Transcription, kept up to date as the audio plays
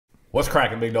What's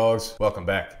cracking, big dogs? Welcome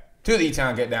back to the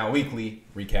Etown Get Down weekly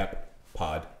recap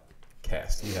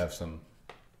podcast. We have some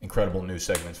incredible new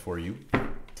segments for you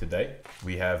today.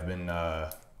 We have been, what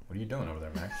are you doing over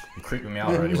there, Max? You're creeping me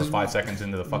out already. We're 5 seconds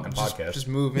into the fucking podcast. Just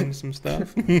moving some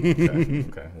stuff.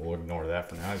 Okay, we'll ignore that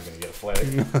for now. He's going to get a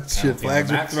flag. No, shit, flags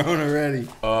are thrown already.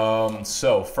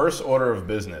 So, first order of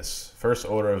business,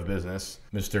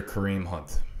 Mr. Kareem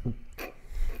Hunt.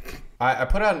 I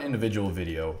put out an individual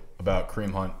video about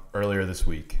Kareem Hunt earlier this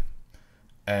week,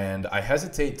 and I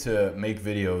hesitate to make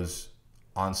videos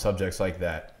on subjects like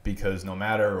that because no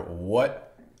matter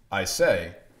what I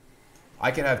say,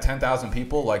 I can have 10,000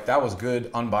 people like that was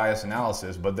good unbiased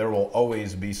analysis, but there will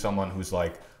always be someone who's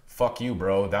like, fuck you,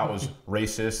 bro, that was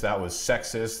racist, that was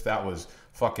sexist, that was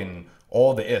fucking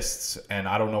all the ists, and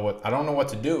I don't know what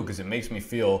to do because it makes me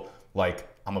feel like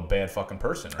I'm a bad fucking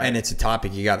person, right? And it's a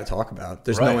topic you got to talk about.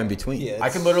 There's no in between. Yeah, I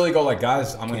could literally go like,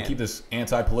 guys, I'm going to keep this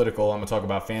anti-political. I'm going to talk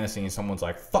about fantasy, and someone's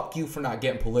like, fuck you for not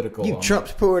getting political. You Trump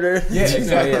supporter. Yeah,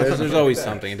 exactly. There's always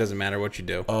something. It doesn't matter what you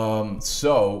do.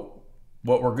 So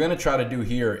what we're going to try to do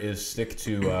here is stick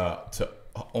to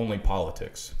only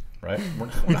politics. Right? We're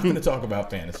not going to talk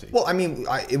about fantasy. Well, I mean,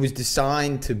 it was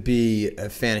designed to be a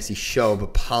fantasy show,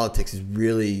 but politics is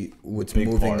really what's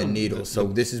moving the needle. So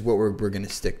this is what we're going to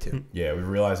stick to. Yeah, we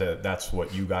realize that that's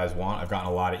what you guys want. I've gotten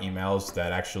a lot of emails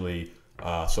that actually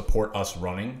support us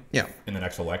running in the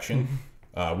next election.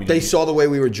 They saw the way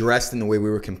we were dressed and the way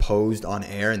we were composed on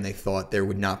air, and they thought there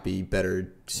would not be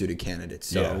better suited candidates.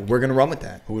 So we're going to run with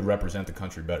that. Who would represent the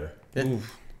country better? Yeah.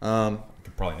 I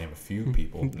could probably name a few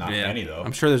people. Not many, though.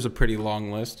 I'm sure there's a pretty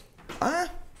long list.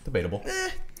 Debatable.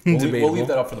 We'll leave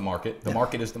that up for the market. The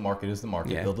market is the market is the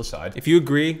market. Yeah. They'll decide. If you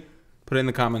agree, put it in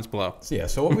the comments below.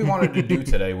 So what we wanted to do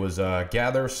today was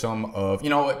gather some of,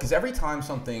 because every time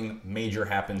something major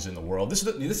happens in the world, this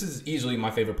is easily my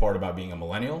favorite part about being a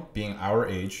millennial, being our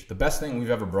age. The best thing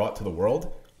we've ever brought to the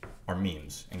world are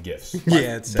memes and GIFs.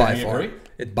 It's by far.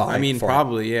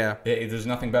 Probably, yeah. There's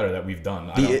nothing better that we've done.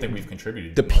 I don't think we've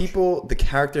contributed. The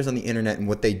characters on the internet and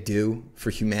what they do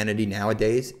for humanity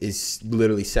nowadays is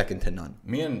literally second to none.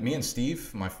 Me and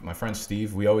Steve, my friend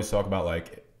Steve, we always talk about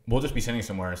like we'll just be sitting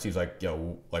somewhere and Steve's like,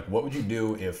 yo, like what would you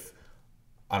do if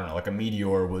I don't know, like a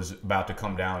meteor was about to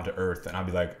come down to Earth, and I'd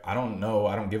be like, I don't know,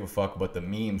 I don't give a fuck, but the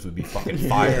memes would be fucking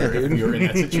fire if we were in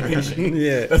that situation.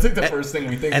 That's like the first thing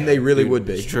we think. And they really would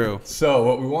be. It's true. So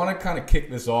what we want to kind of kick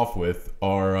this off with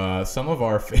are some of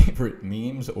our favorite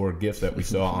memes or GIFs that we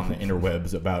saw on the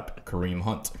interwebs about Kareem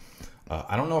Hunt.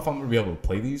 I don't know if I'm going to be able to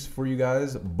play these for you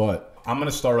guys, but I'm going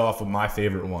to start off with my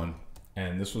favorite one,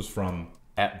 and this was from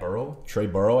Trey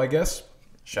Burrow, I guess.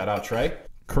 Shout out Trey.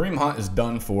 Kareem Hunt is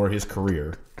done for his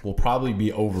career. Will probably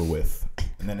be over with.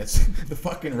 And then it's the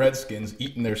fucking Redskins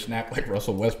eating their snack like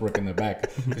Russell Westbrook in the back.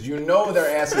 Because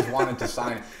their asses wanted to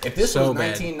sign. If this was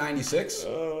 1996,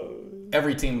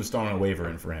 every team was throwing a waiver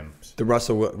in for him. The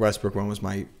Russell Westbrook one was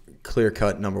my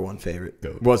clear-cut #1 favorite.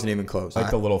 Goat. Wasn't even close.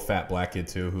 Like the little fat black kid,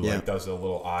 too, who like does the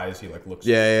little eyes. He like looks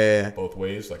both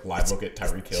ways. Like look at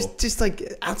Tyreek Hill. Just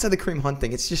like outside the Kareem Hunt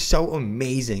thing, it's just so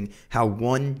amazing how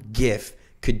one GIF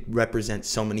could represent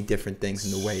so many different things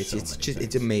in the way.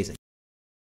 It's amazing.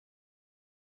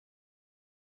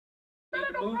 We need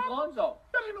to move Lonzo.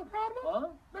 That ain't no problem. Huh?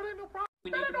 That ain't no problem.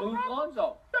 We need to move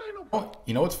Lonzo. That ain't no problem.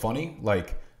 You know what's funny?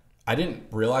 Like, I didn't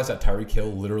realize that Tyreek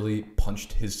Hill literally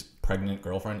punched his pregnant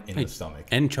girlfriend in the stomach.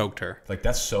 And choked her. Like,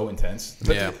 that's so intense.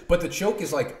 But the choke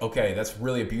is like, okay, that's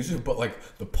really abusive, but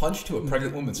like the punch to a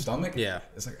pregnant woman's stomach,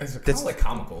 it's kind of like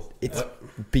comical. It's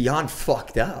beyond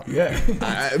fucked up. Yeah.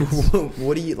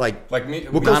 What do you like? Like me,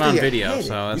 what goes not on video,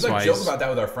 so that's we why joke about that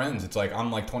with our friends. It's like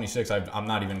I'm like 26. I'm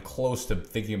not even close to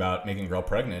thinking about making a girl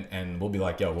pregnant, and we'll be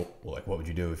like, yo, well, like, what would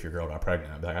you do if your girl got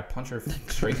pregnant? I'd be like, I'd punch her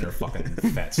straight in her fucking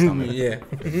fat stomach.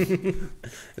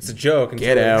 It's a joke.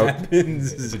 Get out.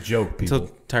 It's a joke, people.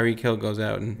 Until Tyreek Hill goes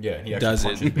out and he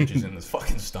actually punches bitches in the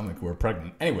fucking stomach who are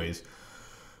pregnant. Anyways,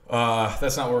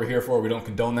 that's not what we're here for. We don't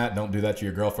condone that. Don't do that to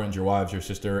your girlfriends, your wives, your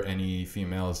sister, any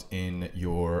females in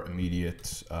your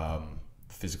immediate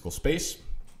physical space.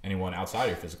 Anyone outside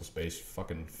your physical space,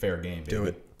 fucking fair game, baby. Do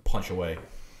it. Punch away.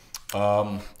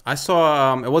 I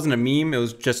saw, it wasn't a meme. It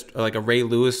was just like a Ray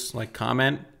Lewis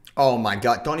comment. Oh my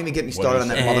God! Don't even get me started on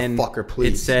that motherfucker,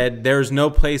 please. It said, "There's no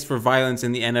place for violence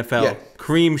in the NFL. Yeah.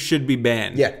 Kareem should be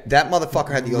banned." Yeah, that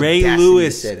motherfucker had the Ray audacity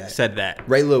Lewis to say that. said that.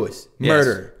 Ray Lewis,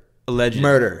 murder, alleged,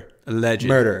 murder, alleged,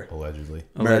 murder, allegedly,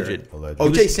 alleged.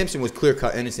 O.J. Simpson was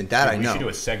clear-cut innocent. That I know. We should do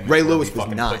a segment Ray where Lewis we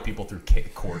was not. Put people through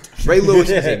court. Ray Lewis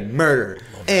is a murderer.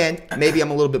 And maybe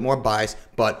I'm a little bit more biased,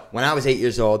 but when I was 8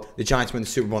 years old, the Giants won the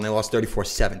Super Bowl and they lost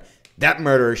 34-7. That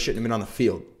murderer shouldn't have been on the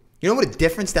field. You know what a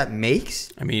difference that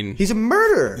makes? I mean, He's a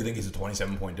murderer. You think he's a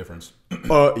 27-point difference?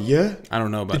 Yeah. I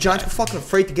don't know about The Giants that. were fucking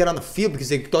afraid to get on the field because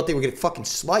they thought they were getting fucking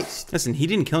sliced. Listen, he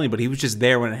didn't kill anybody. He was just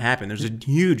there when it happened. There's a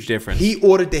huge difference. He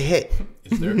ordered the hit.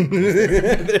 Is there?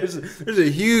 There's a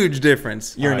huge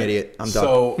difference. You're All an right. idiot. I'm done.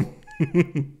 So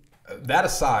that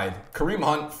aside, Kareem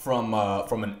Hunt from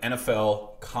an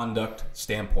NFL conduct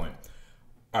standpoint.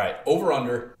 All right, over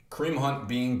under Kareem Hunt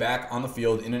being back on the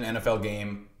field in an NFL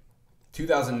game,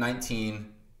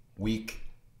 2019 week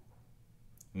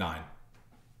 9.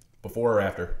 Before or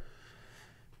after?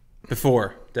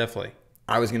 Before, definitely.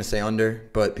 I was going to say under,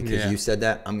 but because Yeah. you said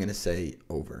that, I'm going to say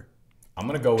over. I'm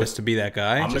gonna go with Just to be that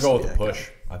guy. I'm gonna go with the push.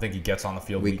 I think he gets on the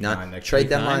field week 9 next Trade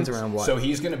year. deadline's 9. around what? So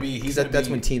he's gonna be. That's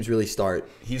when teams really start.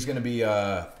 He's gonna be.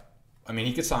 I mean,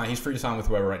 he could sign. He's free to sign with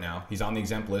whoever right now. He's on the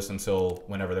exempt list until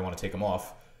whenever they want to take him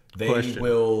off. They Question.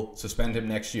 will suspend him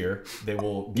next year. They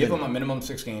will give him a minimum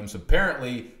 6 games.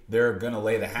 Apparently, they're gonna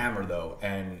lay the hammer though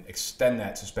and extend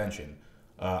that suspension.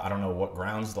 I don't know what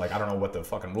grounds. Like I don't know what the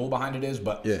fucking rule behind it is,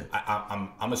 but Yeah.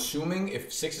 I'm assuming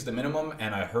if 6 is the minimum,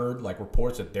 and I heard like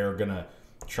reports that they're gonna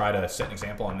try to set an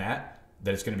example on that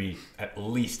it's gonna be at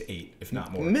least 8, if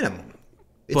not more. Minimum.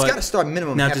 It's But got to start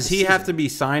minimum. Now, half does the he have season. to be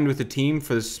signed with the team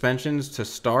for the suspensions to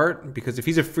start? Because if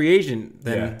he's a free agent,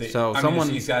 then I mean,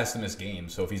 these guys to miss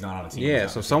games, so if he's not on a team, he's yeah,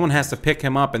 not so missing someone games. has to pick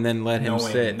him up and then let him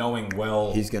sit. knowing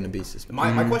well. He's going to be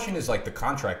suspended. My question is like the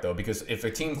contract though, because if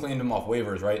a team claimed him off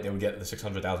waivers, right, they would get the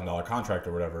 $600,000 contract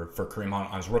or whatever for Kareem Hunt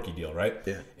on his rookie deal, right?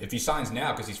 Yeah. If he signs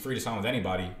now because he's free to sign with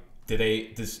anybody,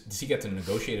 does he get to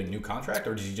negotiate a new contract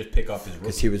or does he just pick up his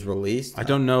Because rookie? he was released. I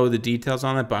don't know the details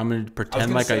on it, but I'm going to pretend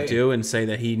gonna like I say- do and say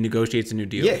that he negotiates a new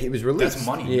deal. Yeah, he was released. That's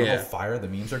money. You know Yeah. how fire the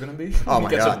memes are going to be? Oh He my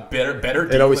gets God. a better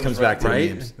It deal always than comes his back to rookie.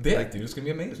 Right? memes. Yeah, dude, it's going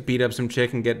to be amazing. Beat up some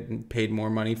chick and get paid more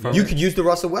money from You it. could use the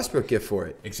Russell Westbrook gift for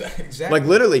it. Exactly. Like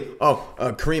literally,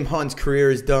 Kareem Hunt's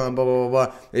career is done. Blah blah blah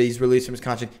blah. He's released from his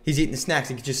contract. He's eating the snacks.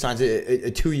 He just signs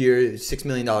a 2-year, $6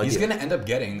 million He's deal. going to end up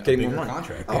getting a more bigger money.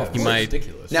 contract. Oh, Yeah, of it's course. He might.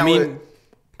 ridiculous. Now, I mean,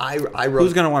 I wrote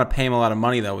Who's going to want to pay him a lot of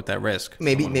money, though, with that risk?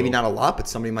 maybe Someone will. not a lot, but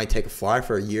somebody might take a flyer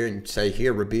for a year and say,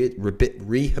 "Here,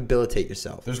 rehabilitate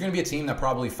yourself." There's going to be a team that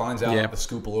probably finds out the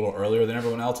scoop a little earlier than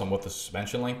everyone else on what the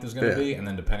suspension length is going to be, and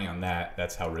then depending on that,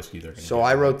 that's how risky they're going to So be.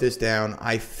 I wrote this down.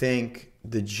 I think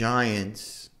the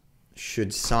Giants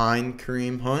should sign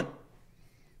Kareem Hunt,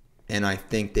 and I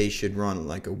think they should run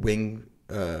like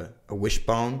a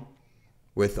wishbone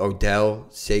with Odell,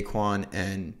 Saquon,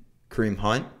 and Kareem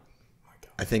Hunt.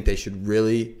 I think they should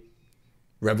really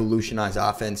revolutionize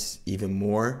offense even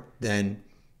more than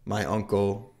my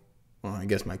uncle, well, I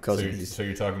guess my cousin. So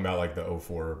you're talking about like the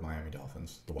 04 Miami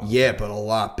Dolphins, the Wildcat. Yeah, but a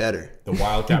lot better. The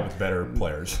Wildcat with better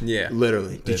players. Yeah.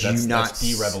 Literally. Did that's, you not? That's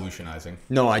de-revolutionizing.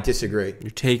 No, I disagree. You're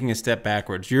taking a step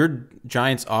backwards. Your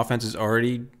Giants' offense is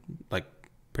already, like,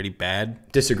 pretty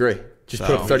bad. Disagree. Just So-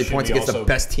 put up 30 Should points we against the also-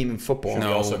 best team in football. Should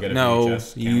we also get a No,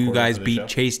 VHS you camcorder guys for the beat show?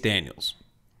 Chase Daniels.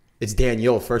 It's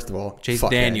Daniel, first of all. Chase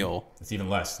Fuck that. Daniel. It's even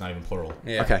less. It's not even plural.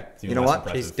 Yeah. Okay. It's You even know less what?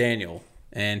 impressive. Chase Daniel.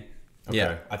 And, Okay.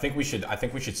 yeah. I think we should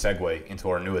segue into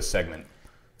our newest segment.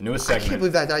 The newest I segment. can't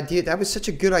believe that idea. That was such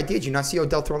a good idea. Did you not see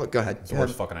Odell throwing? Go ahead. It's the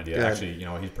worst fucking idea. Go ahead. Actually, you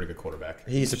know, he's a pretty good quarterback.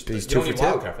 He's you 2 don't for need 2.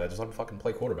 Wildcat for that. Just let him fucking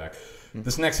play quarterback.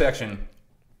 This next section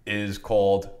is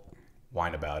called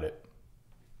Wine About It.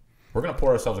 We're going to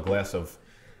pour ourselves a glass of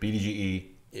BDGE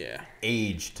Yeah.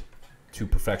 aged to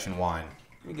perfection wine.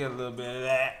 Let me get a little bit of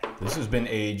that. This has been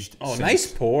aged. Oh, since-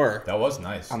 nice pour. That was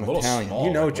nice. I'm a little Italian. small.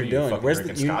 You know Like, what you're are doing. fucking Where's the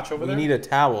drinking scotch over there? You need a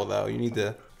towel, though. You need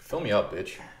to. Fill me up,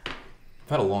 bitch. I've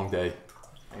had a long day.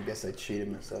 I guess I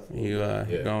cheated myself.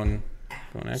 You're going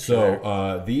extra.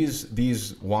 So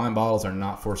these wine bottles are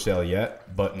not for sale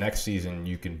yet, but next season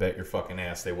you can bet your fucking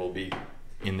ass they will be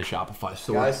in the Shopify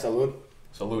store. Guys, salute.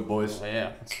 Salute, boys. there.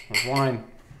 Yeah. It's wine.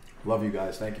 Love you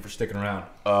guys. Thank you for sticking around.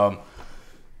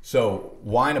 So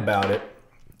Wine About It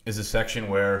is a section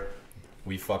where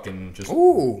we fucking just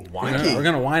Ooh, whine. We're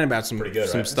gonna whine about some Pretty good,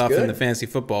 some right? stuff That's in good. the fantasy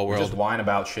football world. Just whine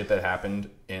about shit that happened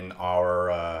in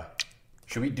our.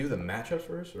 Should we do the matchups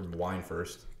first or wine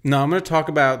first? No, I'm gonna talk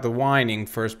about the whining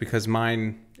first because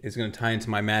mine is gonna tie into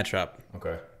my matchup.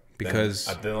 Okay. Because-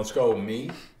 then let's go.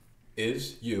 Me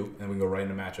is you, and we go right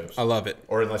into matchups. I love it.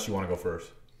 Or unless you want to go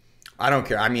first. I don't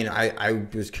care. I mean, I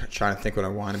was trying to think what I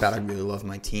want about. I really love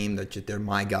my team. They're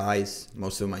my guys.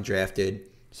 Most of them I drafted.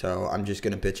 So I'm just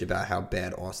going to bitch about how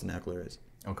bad Austin Eckler is.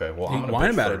 Okay. Well, Hey, I'm gonna whine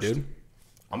bitch about it, first. dude.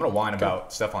 I'm gonna whine about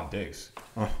Stephon Diggs.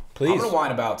 Please. I'm gonna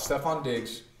whine about Stephon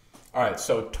Diggs. All right.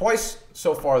 So twice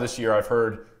so far this year, I've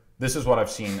heard this is what I've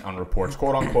seen on reports,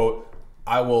 quote unquote.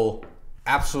 I will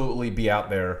absolutely be out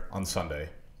there on Sunday.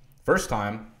 First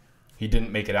time, he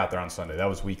didn't make it out there on Sunday. That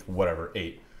was week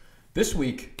 8. This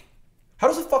week, How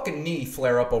does a fucking knee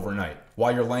flare up overnight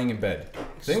while you're laying in bed?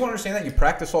 Does anyone understand that? You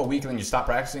practice all week and then you stop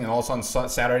practicing, and all of a sudden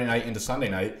Saturday night into Sunday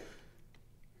night,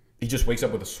 he just wakes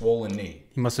up with a swollen knee.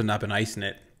 He must have not been icing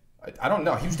it. I don't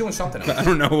know. He was doing something else. I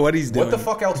don't know what he's doing. What the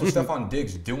fuck else was Stefon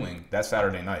Diggs doing that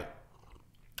Saturday night?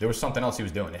 There was something else he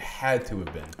was doing. It had to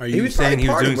have been. Are you saying he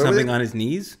was doing something on his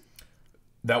knees?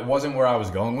 That wasn't where I was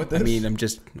going with this. I mean,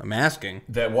 I'm asking.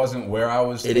 That wasn't where I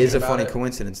was. It is a funny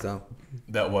coincidence, though.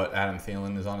 That what, Adam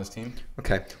Thielen is on his team?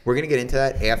 Okay, we're gonna get into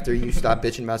that after you stop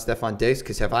bitching about Stefon Diggs.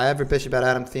 Because have I ever bitched about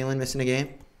Adam Thielen missing a game?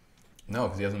 No,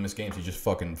 because he hasn't missed games. He just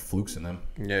fucking flukes in them.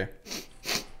 Yeah.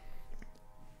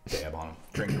 Dab on him.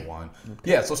 Drink your wine.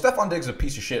 Yeah, so Stefon Diggs is a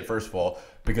piece of shit, first of all,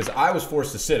 because I was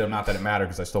forced to sit him. Not that it mattered,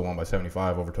 because I still won by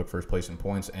 75, overtook first place in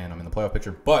points, and I'm in the playoff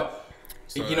picture. But,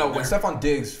 you know, when Stefon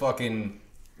Diggs fucking...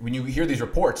 When you hear these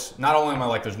reports, not only am I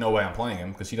like, there's no way I'm playing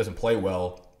him, because he doesn't play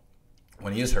well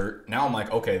when he is hurt. Now I'm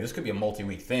like, okay, this could be a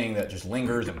multi-week thing that just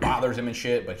lingers and bothers him and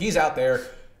shit. But he's out there.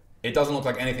 It doesn't look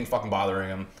like anything's fucking bothering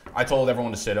him. I told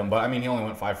everyone to sit him, but I mean, he only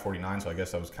went 549, so I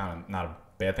guess that was kind of not a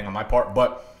bad thing on my part.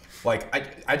 But... Like,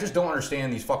 I just don't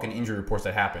understand these fucking injury reports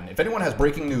that happen. If anyone has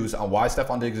breaking news on why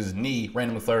Stefon Diggs' knee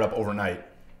randomly flared up overnight,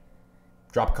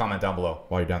 drop a comment down below.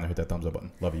 While you're down there, hit that thumbs up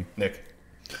button. Love you. Nick,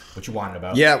 what you whining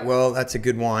about? Yeah, well, that's a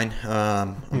good wine.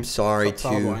 I'm sorry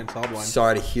Solid to wine.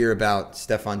 sorry to hear about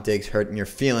Stefon Diggs hurting your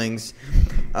feelings.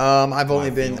 I've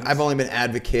only been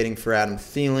advocating for Adam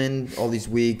Thielen all these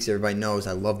weeks. Everybody knows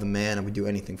I love the man. I would do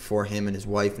anything for him and his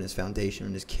wife and his foundation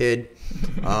and his kid.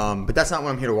 But that's not what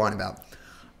I'm here to whine about.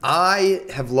 I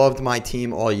have loved my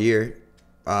team all year.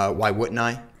 Why wouldn't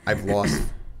I? I've lost,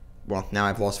 well, now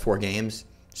I've lost 4 games.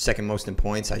 Second most in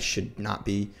points. I should not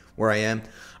be where I am.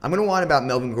 I'm going to whine about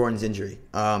Melvin Gordon's injury.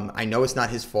 I know it's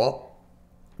not his fault,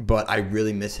 but I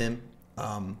really miss him.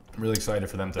 I'm really excited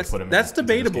for them to put him That's into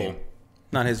debatable. this game.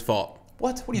 Not his fault.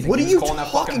 What? What do you think? What are He was you calling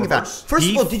that fucking talking about? reverse? First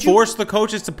He of all, did you forced the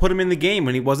coaches to put him in the game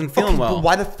when he wasn't feeling well. But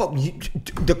why the fuck?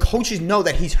 The coaches know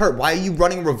that he's hurt. Why are you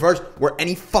running reverse where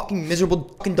any fucking miserable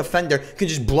fucking defender can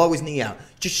just blow his knee out?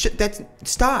 Just that's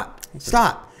stop.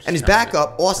 And his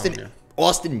backup, Austin,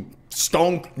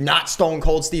 not Stone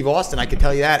Cold Steve Austin. I can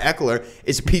tell you that Eckler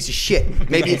is a piece of shit.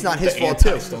 Maybe it's not his fault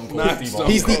too.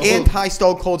 He's the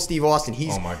anti-Stone Cold Steve Austin.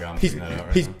 He's Oh my God, I'm he's seeing that out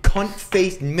right he's now.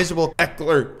 cunt-faced miserable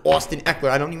Eckler, Austin Eckler.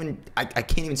 I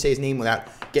can't even say his name without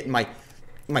getting my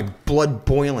blood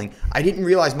boiling. I didn't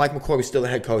realize Mike McCoy was still the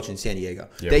head coach in San Diego.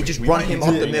 Yeah, they just run him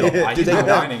up the middle. He's not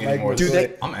whining anymore.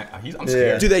 I'm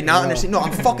scared. Do they not understand? No,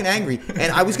 I'm fucking angry.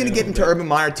 And I was going to get into Urban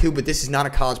Meyer too, but this is not a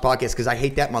college podcast because I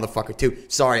hate that motherfucker too.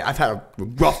 Sorry, I've had a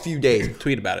rough few days.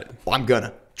 Tweet about it. I'm going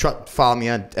to. Follow me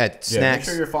at snacks, make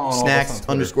sure you're following all of us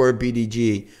on Twitter.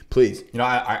 _BDG, please. You know,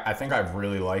 I think I've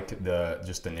really liked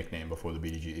just the nickname before the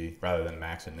BDGE rather than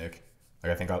Max and Nick.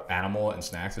 Like, I think Animal and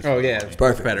Snacks is Oh, yeah. funny. It's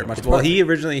perfect. better. Much It's well,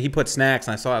 perfect. he put Snacks,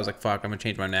 and I was like, fuck, I'm going to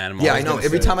change mine to Animal. Yeah, I know. gonna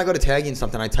Every say- time I go to tag you in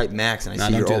something, I type Max and I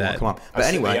see don't your do old one that. come up. But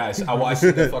anyway. I see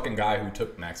the fucking guy who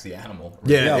took Max the Animal.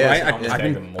 Yeah,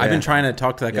 I've been trying to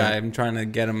talk to that guy. I've been trying to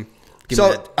get him.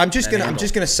 So I'm just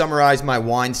gonna summarize my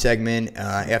wine segment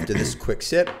after this quick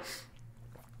sip.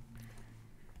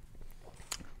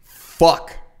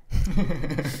 Fuck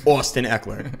Austin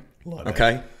Eckler.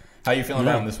 Okay. How you feeling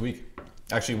about him this week?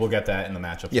 Actually, we'll get that in the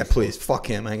matchup. Yeah, please. Fuck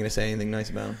him. I ain't gonna say anything nice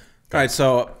about him. All right,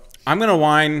 so I'm gonna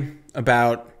whine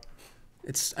about.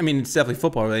 It's definitely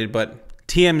football related, but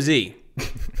TMZ.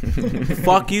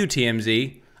 Fuck you,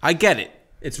 TMZ. I get it.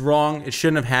 It's wrong. It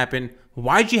shouldn't have happened.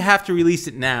 Why'd you have to release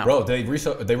it now? Bro, they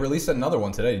released another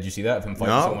one today. Did you see that of him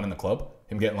fighting someone in the club?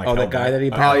 Him getting like Oh, the held guy back? that he.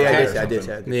 Oh yeah, or I did.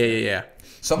 something. Yeah.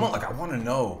 Someone like I want to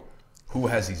know who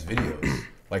has these videos.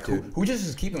 Like who just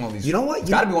is keeping all these? You know what? It's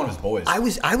got to be one of his boys. I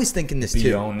was thinking this too.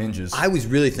 Beyond Ninjas. I was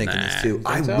really thinking this too.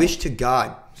 I so? wish to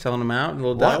God. Selling them out in a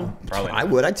little What? dough. Probably I not.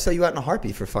 would. I'd sell you out in a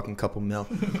heartbeat for a fucking couple mil.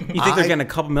 You think they're getting a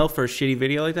couple mil for a shitty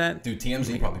video like that? Dude,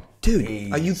 TMZ probably. Dude,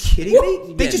 pays. are you kidding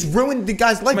me? They just ruined the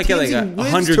guy's life. Might get like TMZ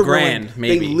lives 100 to grand, ruin.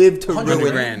 maybe. They live to 100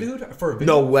 ruin. grand. Dude, for a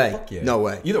video? No way. Fuck yeah. No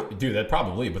way. Dude, that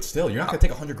probably, but still, you're not gonna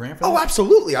take 100 grand for that. Oh,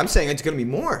 absolutely. I'm saying it's gonna be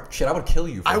more. Shit, I would kill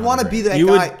you. For I want to be that You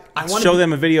guy. would I want show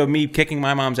them a video of me kicking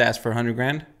my mom's ass for 100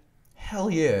 grand?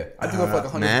 Hell yeah, I'd do it for like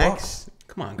 100 Max. bucks.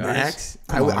 Come on, guys. Max.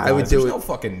 Come on, I would guys. do There's it. No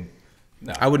fucking.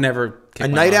 No. I would never kick A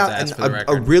my night mom's out, ass for the a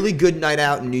record. really good night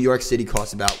out in New York City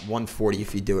costs about $140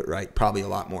 if you do it right. Probably a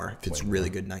lot more if it's a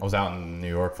really good night. I was out in New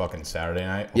York fucking Saturday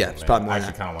night. Yeah, Oh, it's man. probably more I than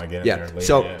actually that. kind of want to get in Yeah. there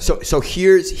later. So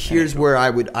here's where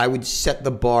I would set the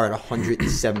bar at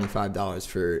 $175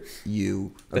 for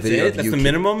you. That's it? That's the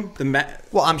minimum?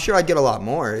 Well, I'm sure I'd get a lot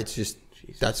more. It's just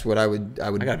that's what I would. I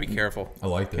gotta be careful. I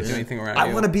like Can't this. do anything around I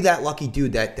you. want to be that lucky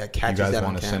dude that You catches guys that on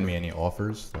want to camera. send me any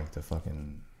offers, like the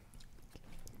fucking?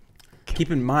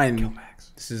 keep in mind,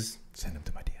 Max. this is Send him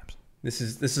to my DMs.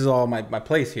 this is all my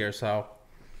place here. So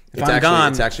if It's I'm actually,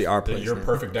 gone, it's actually our place. Your now.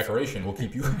 perfect decoration will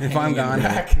keep you. if I'm gone,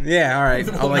 back. yeah, all right.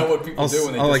 We'll I'll know what people do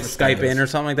when they I'll like disrespect Skype in us. or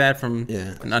something like that from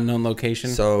Yeah. an unknown location.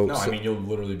 So, No, so, I mean you'll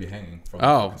literally be hanging from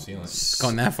Oh. the ceiling. It's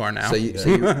going that far now. so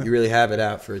you really have it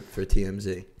out for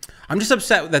TMZ. I'm just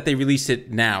upset that they released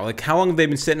it now. Like, how long have they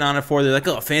been sitting on it for? They're like,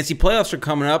 oh, fantasy playoffs are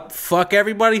coming up. Fuck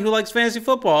everybody who likes fantasy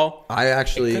football. I It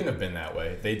actually, couldn't have been that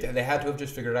way. They had to have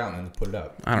just figured it out and then put it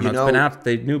up. I don't You know. It's been know- out.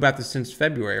 They knew about this since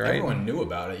February, right? Everyone knew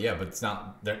about it, yeah, but it's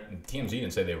not. TMZ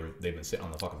didn't say they've been sitting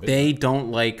on the fucking. Video. They don't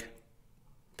like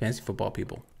fantasy football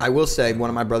people. I will say one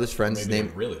of my brother's friends' Maybe they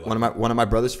name. really like One of my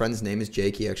brother's friends' name is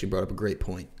Jake. He actually brought up a great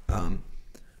point.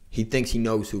 He thinks he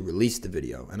knows who released the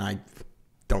video, and I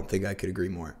don't think I could agree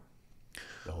more.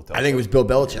 The hotel. I think it was Bill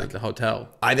Belichick. Like the hotel.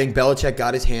 I think Belichick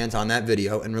got his hands on that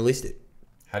video and released it.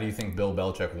 How do you think Bill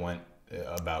Belichick went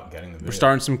about getting the video? We're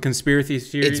starting some conspiracy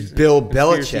theories. It's Bill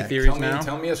conspiracy Belichick. theories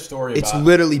Tell now. me a story It's about.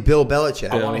 literally Bill Belichick.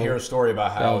 I want to hear a story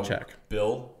about how Belichick.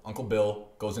 Uncle Bill,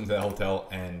 goes into that hotel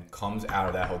and comes out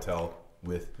of that hotel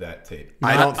with that tape.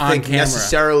 I Not don't on think camera.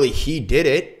 necessarily he did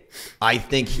it. I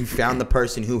think he found the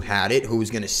person who had it, who was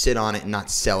going to sit on it and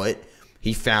not sell it.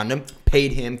 He found him,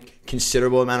 paid him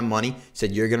considerable amount of money,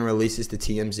 said, "You're going to release this to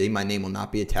TMZ. My name will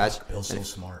not be attached." Bill's so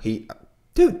smart.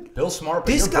 Dude, Bill's smart,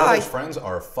 but this your guy- brother's friends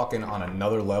are fucking on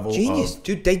another level. genius, Of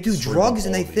dude. They do drugs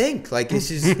and they cerebral think like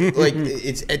this is like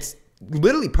it's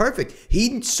literally perfect.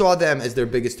 He saw them as their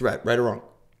biggest threat, right or wrong.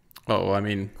 Oh, I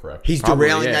mean, Correct. He's Probably,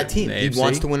 derailing yeah, that team. the He AFC.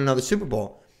 wants to win another Super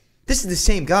Bowl. This is the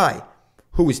same guy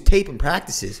who was taping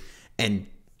practices, and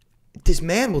this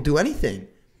man will do anything.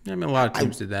 I mean, a lot of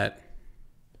teams did that.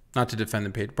 Not to defend the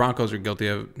Patriots. Broncos are guilty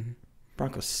of.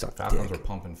 Broncos suck Falcons dick. are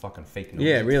pumping fucking fake news.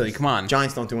 Yeah, really. Come on.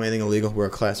 Giants don't do anything illegal. We're a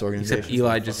class organization. Except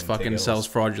Eli just fucking fucking take sells L's.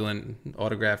 fraudulent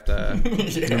autographed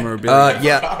memorabilia.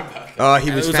 Yeah. He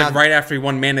It was was found. like right after he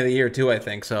won Man of the Year too, I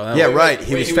think. So that Yeah, was- right.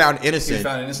 He was found He innocent. was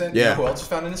found innocent? Yeah. You know who else was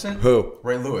found innocent? Who?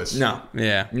 Ray Lewis. No.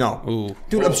 Yeah. No. Ooh.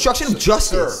 Dude, obstruction of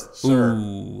justice. Sir.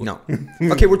 No.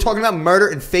 Okay, we're talking about murder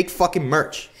and fake fucking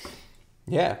merch.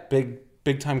 Yeah.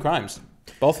 Big time crimes.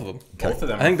 Both of them. Both of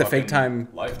them I think are the fake fucking time,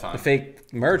 lifetime. the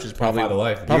fake merch is probably, 25 to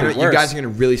life. probably You worse. guys are gonna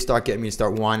really start getting me to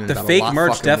start whining the about a fake lot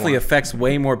merch fucking definitely more. affects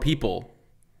way more people.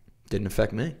 Didn't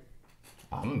affect me.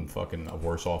 I'm fucking a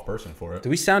worse off person for it. Do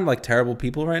we sound like terrible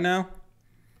people right now?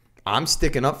 I'm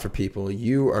sticking up for people.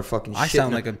 You are fucking. I shitting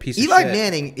sound up. like a piece of Eli shit.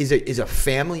 Manning is a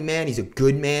family man. He's a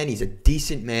good man. He's a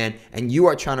decent man, and you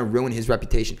are trying to ruin his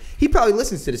reputation. He probably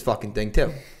listens to this fucking thing too.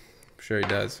 I'm sure he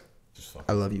does. Just fucking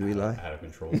I love you, Eli. Out of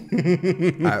control. All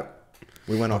right,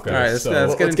 we went off. Okay. the All right, rails. let's, So-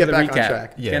 let's get let's into get the back on recap. track.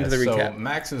 Let's get into the so recap.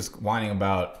 Max is whining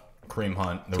about Kareem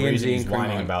Hunt. The TMZ reason he's and Kareem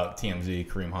whining Hunt. about TMZ,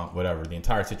 Kareem Hunt, whatever, the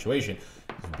entire situation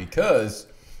is because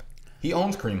he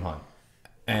owns Kareem Hunt.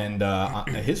 And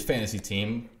his fantasy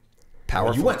team,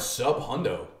 Powerful. you went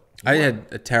sub-hundo. I had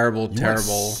a terrible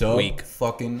sub week.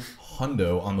 fucking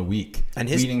hundo on the week, And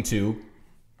his- leading to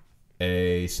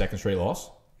a second straight loss.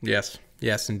 Yes,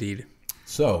 indeed.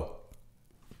 So,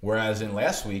 whereas in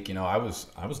last week, you know, I was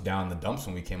down in the dumps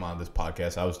when we came on this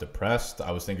podcast. I was depressed.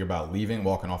 I was thinking about leaving,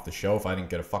 walking off the show if I didn't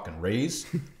get a fucking raise.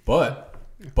 But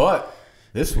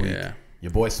this week, Yeah.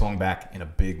 your boy swung back in a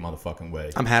big motherfucking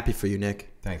way. I'm happy for you, Nick.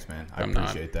 Thanks, man. I I'm not.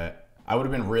 appreciate that. I would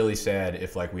have been really sad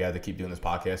if like we had to keep doing this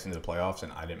podcast into the playoffs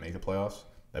and I didn't make the playoffs.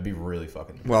 That'd be really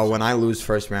fucking depressing. Well, when I lose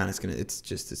first round, it's gonna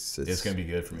be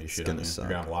good for me to shit on gonna you. suck. You're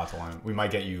gonna have a lot to line. We might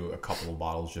get you a couple of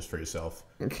bottles just for yourself.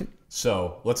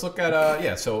 So let's look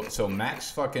at So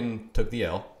Max fucking took the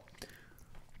L.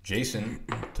 Jason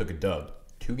took a dub.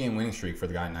 2-game winning streak for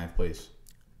the guy in 9th place.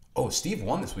 Oh, Steve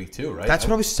won this week too, right? That's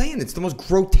what I was saying. It's the most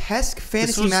grotesque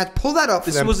fantasy was- match. Pull that up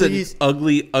for This them, was please.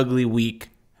 an ugly week.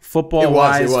 Football It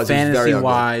wise, was very fantasy ugly.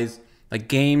 wise, like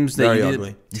games that Very you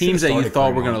ugly. did, teams should've that you started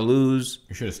thought Kareem were going to Hunt. lose.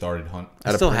 You should have started Hunt.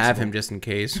 I still have him just in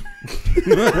case.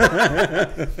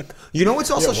 You know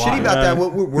what's also Yeah, why? shitty about that?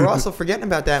 We're also forgetting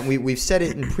about that, and we've said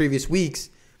it in previous weeks.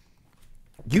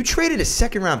 You traded a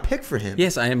second-round pick for him.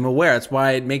 Yes, I am aware. That's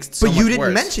why it makes it so but much you didn't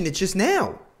worse. mention it just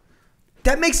now.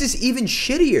 That makes this even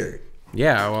shittier.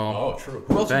 Yeah, well, Oh, true.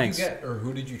 Who else Thanks. did you get, or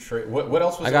who did you trade? What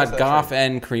else was? I there got that Goff trade?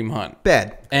 and Kareem Hunt.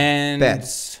 Bad. And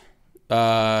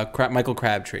Bad. Michael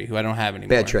Crabtree, who I don't have anymore.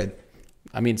 Bad trade.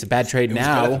 I mean, it's a bad trade It was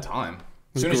now. good at the time.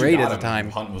 was As soon as great you got at the him, time.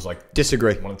 Hunt was like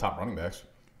Disagree. one of the top running backs.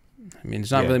 I mean,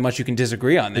 there's not Yeah. really much you can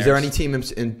disagree on there. Is there any team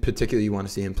in particular you want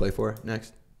to see him play for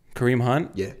next? Kareem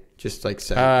Hunt? Yeah, just like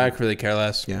say. I could really care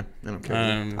less. Yeah, I don't care.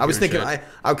 I I was give a thinking, shit.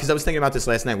 because I was thinking about this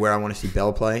last night where I want to see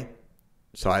Bell play.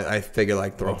 So I figure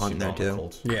throw Obviously Hunt in there not on the too.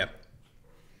 Colts. Yeah.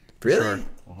 Really?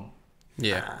 Sure.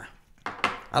 Yeah.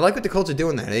 I like what the Colts are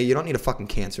doing there. You don't need a fucking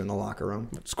cancer in the locker room.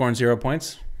 Scoring 0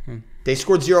 points. They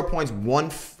scored 0 points.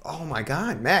 Oh my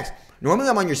God, Max. Normally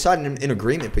I'm on your side in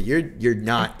agreement, but you're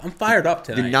not. I'm fired up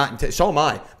tonight. You're not. So am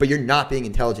I. But you're not being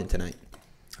intelligent tonight.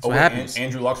 That's what happens.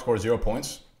 Andrew Luck scored 0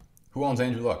 points. Who owns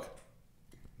Andrew Luck?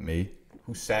 Me.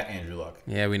 Who sat Andrew Luck?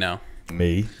 Yeah, we know.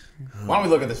 Me. Why don't we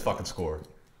look at this fucking score?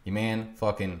 Your man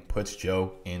fucking puts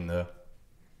Joe in the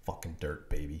fucking dirt,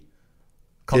 baby.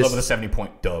 Comes up with a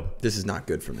 70-point dub. This is not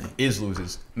good for me. Iz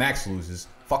loses. Max loses.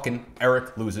 Fucking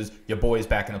Eric loses. Your boy is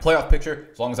back in the playoff picture.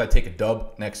 As long as I take a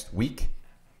dub next week,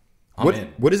 I'm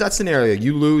in. What is that scenario?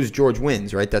 You lose, George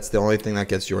wins, right? That's the only thing that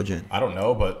gets George in. I don't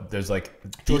know, but there's like...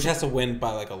 George has to win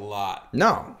by like a lot.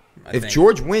 No. If think.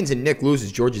 George wins and Nick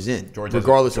loses, George is in,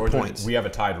 regardless of points. We have a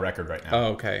tied record right now. Oh,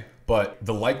 okay. But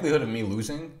the likelihood of me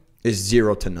losing... is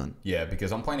 0 to none. Yeah,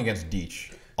 because I'm playing against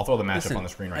Deech. I'll throw the matchup on the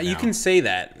screen right now. You can say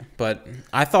that, but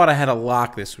I thought I had a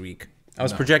lock this week. I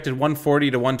was projected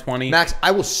 140 to 120. Max,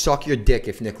 I will suck your dick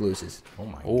if Nick loses. Oh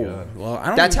my Oh, God. well, I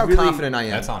don't. That's how really, confident I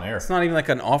am. That's on air. It's not even like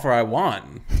an offer I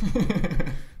want.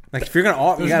 Like if you're gonna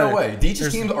offer, There's no way.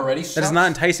 Deech's team's already sucks. That's not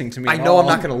enticing to me. I at know all. I'm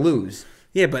not going to lose.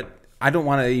 Yeah, but I don't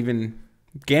want to even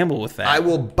gamble with that. I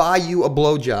will buy you a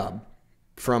blowjob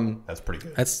from. That's pretty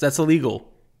good. That's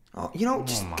illegal. Oh, you know,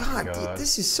 just my God, God.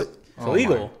 this is so. It's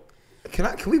illegal.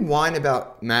 Can we whine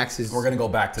about Max's? We're gonna go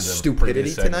back to the stupidity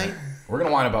previous segment. tonight. We're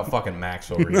gonna whine about fucking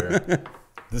Max over here.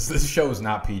 This show is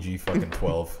not PG fucking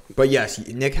 12. But yes,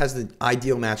 Nick has the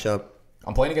ideal matchup.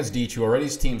 I'm playing against Deech, who already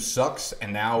his team sucks,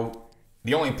 and now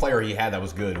the only player he had that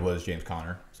was good was James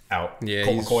Conner out. Yeah,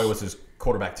 Colt McCoy was his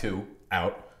quarterback 2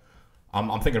 out. I'm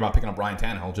thinking about picking up Ryan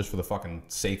Tannehill just for the fucking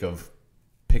sake of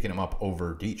picking him up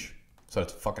over Deech. So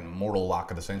it's a fucking mortal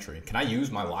lock of the century. Can I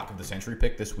use my lock of the century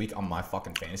pick this week on my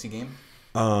fucking fantasy game?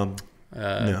 No,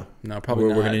 probably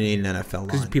not. We're gonna need an NFL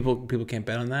Because line. people can't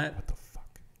bet on that. What the fuck?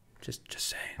 Just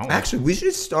saying. Actually, we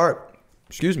should start.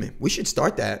 Excuse me. We should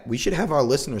start that. We should have our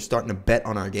listeners starting to bet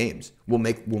on our games. We'll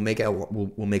make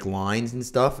lines and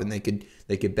stuff, and they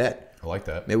could bet. I like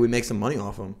that. Maybe we make some money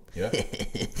off them. Yeah.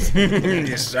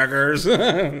 You suckers.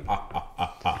 So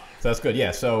that's good.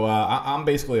 Yeah. So I'm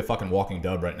basically a fucking walking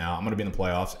dub right now. I'm gonna be in the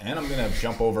playoffs, and I'm gonna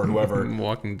jump over whoever.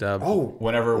 Walking dub.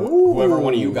 Whoever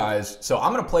one of you guys. So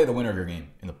I'm gonna play the winner of your game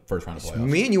in the first round of playoffs.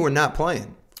 Me and you are not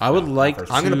playing. I would like.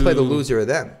 I'm going to play the loser of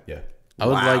them. Yeah. I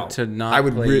would Wow. like to not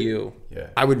play you. Yeah.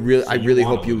 I really wanna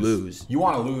hope you lose. You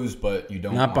want to lose, but you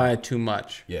don't. Not by too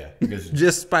much. Yeah. Because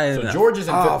Just by so enough. George is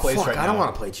in fifth Oh place fuck! right now. I don't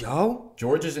want to play Joe.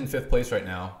 George is in 5th place right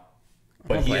now,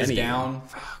 but don't he play is any of down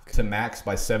to Max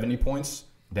by 70 points,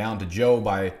 down to Joe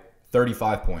by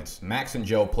 35 points. Max and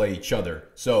Joe play each other.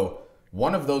 So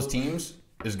one of those teams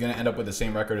is going to end up with the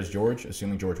same record as George,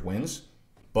 assuming George wins,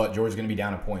 but George is going to be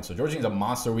down in points. So George needs a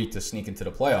monster week to sneak into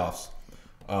the playoffs.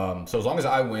 So as long as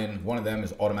I win, one of them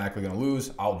is automatically going to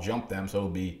lose. I'll jump them, so it'll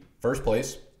be first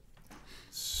place.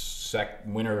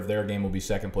 Winner of their game will be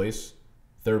second place.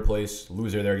 Third place,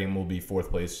 loser of their game will be fourth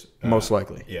place. Most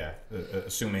likely. Yeah,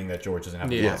 assuming that George doesn't have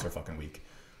a Yeah. monster fucking week.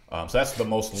 So that's the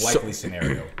most likely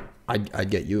scenario. I'd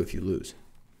get you if you lose.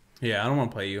 Yeah, I don't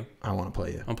want to play you. I want to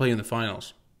play you. I'll play you in the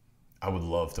finals. I would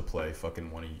love to play fucking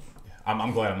one of you.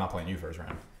 I'm glad I'm not playing you first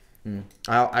round.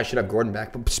 I should have Gordon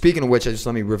back. But speaking of which, just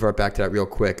let me revert back to that real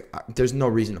quick. There's no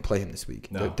reason to play him this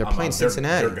week. No, They're playing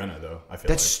Cincinnati. They're gonna though. I feel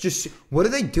That's just what are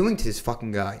they doing to this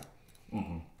fucking guy?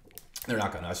 they're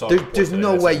not gonna. I saw. There's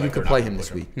no way you could play him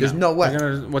this week. There's no way.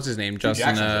 What's his name?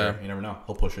 Justin Jackson's there. You never know.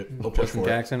 He'll push it. He'll push Justin for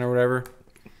it. Jackson or whatever.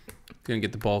 Gonna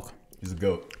get the bulk. He's a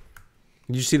goat.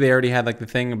 Did you see they already had like the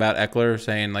thing about Eckler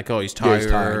saying like, oh, he's Yeah, tired.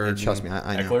 he's tired. And trust me,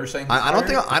 I know. Eckler saying I don't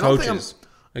think. I don't think. Coaches.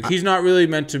 Like he's not really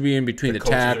meant to be in between the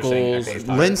coaches are saying tackles. Eckler's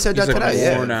tired. Lynn said that He's, like, today.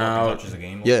 Yeah. worn out. Touches the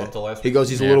game Yeah. up to last He week. goes.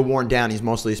 He's a Yeah. little worn down. He's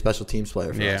mostly a special teams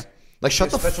player for Yeah. us. Like shut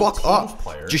the He's a special fuck up. teams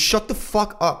player. Just shut the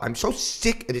fuck up. I'm so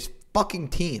sick of this fucking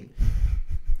team.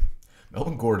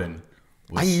 Melvin Gordon.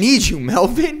 I need you,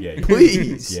 Melvin. Yeah, you do.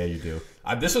 Please. Yeah, you do.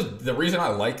 This is the reason I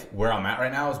like where I'm at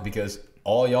right now is because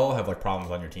all y'all have like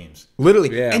problems on your teams.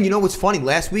 Literally. Yeah. And you know what's funny?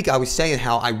 Last week I was saying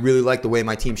how I really like the way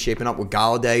my team's shaping up with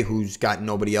Galladay, who's got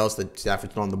nobody else that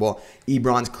Stafford's throwing the ball.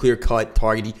 Ebron's clear-cut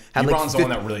target. He had Ebron's the one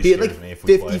that really he had scares like me if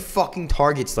we 50 play. fucking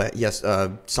targets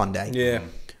Sunday. Yeah.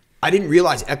 I didn't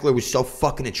realize Eckler was so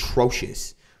fucking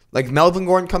atrocious. Like, if Melvin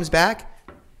Gordon comes back,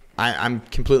 I'm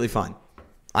completely fine.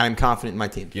 I am confident in my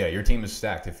team. Yeah, your team is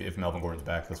stacked if Melvin Gordon's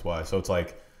back. That's why. So it's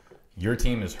like your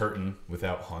team is hurting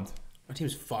without Hunt. My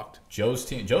team's fucked. Joe's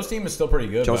team is still pretty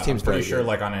good. Joe's but team's I'm pretty very sure good.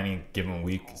 like on any given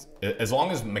week, as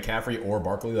long as McCaffrey or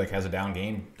Barkley like has a down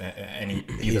game,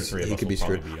 either three of He us could be will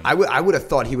probably screwed. beat him. I would have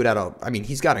thought he would have I mean,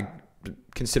 he's got a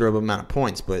considerable amount of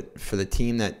points, but for the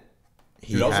team that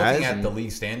Dude, I was looking at the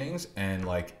league standings, and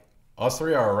like us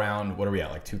three are around. What are we at?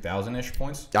 Like 2,000-ish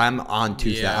points. I'm on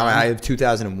 2,000. Yeah. I have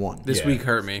 2001. This week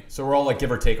hurt me. So we're all like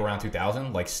give or take around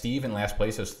 2,000. Like Steve in last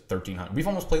place has 1,300. We've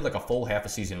almost played like a full half a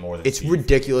season more than It's Steve.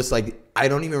 ridiculous. Like I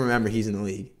don't even remember he's in the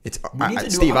league. It's Steve. I'm I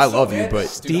so love you, mad. but Dude,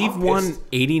 Steve I'm won pissed.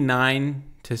 89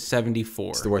 to 74.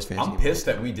 it's the worst fantasy I'm game. pissed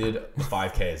that we did the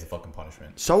 5K as a fucking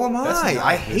punishment. So am That's I. not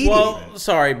I good. hate Well, it.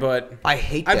 sorry, but I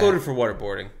hate I that. voted for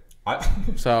waterboarding.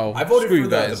 So I voted screw for you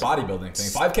the guys. bodybuilding thing.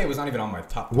 5K was not even on my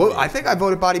top. Well, three. I think I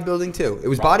voted bodybuilding too. It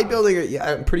was Probably. bodybuilding.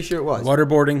 Yeah, I'm pretty sure it was.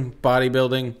 Waterboarding,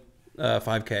 bodybuilding,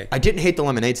 5K. I didn't hate the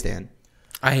lemonade stand.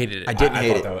 I hated it. I didn't hate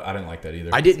thought it. that I didn't like that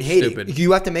either. I didn't hate Stupid. it.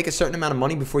 You have to make a certain amount of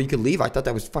money before you could leave. I thought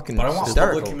that was fucking But I want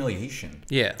hysterical. public humiliation.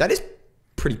 Yeah. That is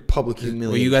pretty public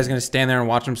humiliation. Were you guys going to stand there and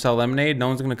watch them sell lemonade? No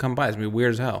one's going to come by. It's going to be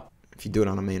weird as hell. If you do it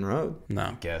on a main road.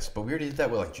 No. Guess, but we already did that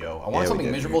with like Joe. I Yeah, want we something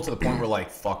did. miserable to the point where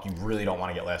like, fuck, you really don't want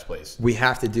to get last place. We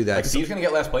have to do that. Like Steve's gonna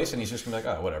get last place, and he's just gonna be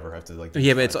like, oh, whatever. I have to like. do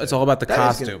Yeah, but this it's 5K. all about the That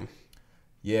is gonna- costume.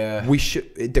 Yeah. We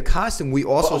should the costume. We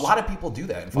also But a lot of people do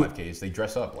that in 5Ks. They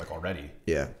dress up like already.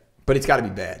 yeah, but it's got to be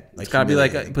bad. Like, It's got to be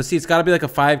like, humiliating. but see, it's got to be like a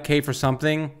 5K for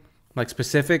something like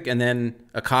specific, and then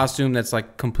a costume that's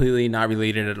like completely not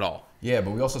related at all. Yeah,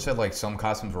 but we also said like some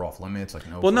costumes were off limits. Like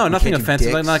no. Well, no, fucking- nothing can't do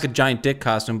offensive. Like, dicks. not like a giant dick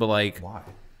costume, but like Why?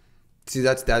 See,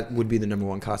 that would be the number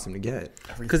one costume to get.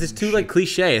 because it's too like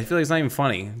cliche. I feel like it's not even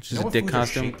funny. It's You just know a what dick foods are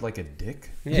costume. shaped like a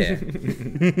dick? Yeah,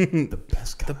 The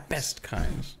best kind. the best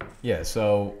kinds. Yeah.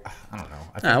 So I don't know.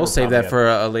 I think We'll we're save probably that at- for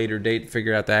a later date.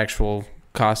 Figure out the actual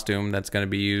costume that's going to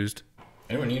be used.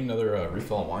 Anyone need another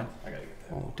refill on wine? I gotta get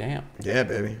that. Oh damn! Yeah,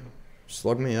 baby,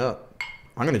 slug me up.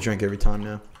 I'm gonna drink every time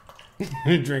now.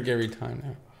 Drink every time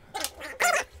now.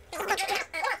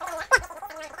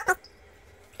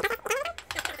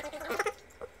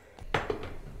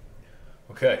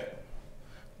 Okay.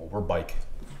 Well, we're bike.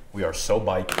 We are so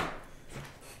bike.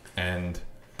 And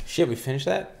Shit, we finished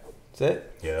that. That's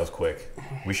it. yeah, that was quick.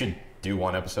 We should do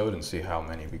one episode and see how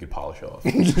many we could polish off.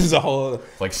 Just a whole.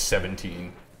 Like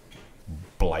 17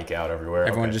 blike out everywhere.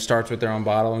 Everyone Okay. just starts with their own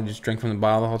bottle and just drink from the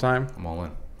bottle the whole time. I'm all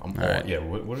in. I'm all right. in. Yeah,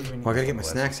 what do we need? Well, I gotta get my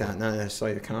Last snacks episode? out now that I saw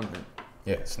your comment.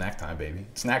 Yeah, snack time, baby.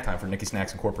 Snack time for Nikki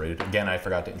Snacks Incorporated. Again, I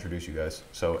forgot to introduce you guys.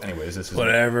 So, anyways, this is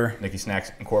Whatever. Nikki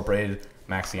Snacks Incorporated,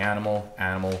 Max the Animal,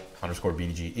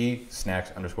 _BDGE, Snacks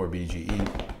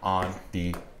 _BDGE on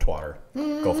the Twitter.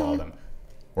 Go follow them.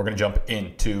 We're going to jump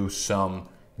into some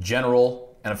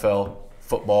general NFL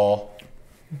football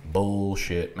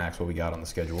bullshit. Max, what we got on the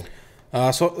schedule?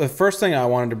 So the first thing I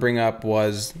wanted to bring up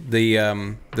was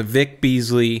the Vic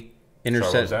Beasley Sorry, what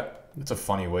was intercept. that? It's a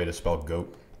funny way to spell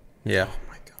goat. Yeah. Oh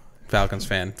my god. Falcons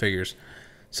fan figures.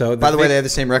 So By the way, Vic- they have the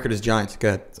same record as Giants.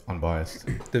 Good. It's unbiased.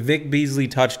 the Vic Beasley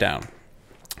touchdown.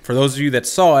 For those of you that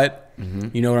saw it,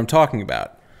 you know what I'm talking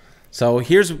about. So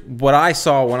here's what I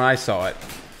saw when I saw it.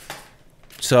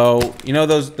 So you know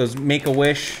those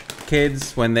Make-A-Wish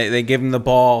kids when they give them the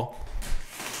ball.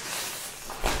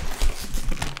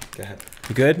 Go ahead.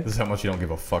 You good? This is how much you don't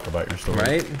give a fuck about your story.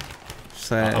 Right?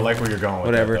 Just, I like where you're going with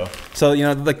whatever. that, though. So you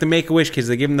know, like the Make-A-Wish kids,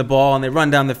 they give them the ball and they run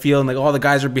down the field, and like all the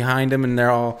guys are behind them, and they're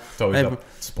all. It's always they- up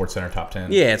Sports Center top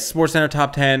 10. Yeah, it's Sports Center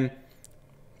top 10.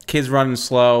 Kids running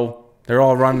slow. They're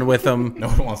all running with them. No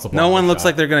one wants to block No one the looks shot.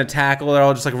 like they're going to tackle. They're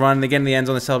all just like running. They get in the end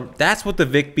zone. They celebrate. That's what the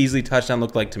Vic Beasley touchdown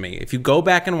looked like to me. If you go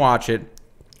back and watch it,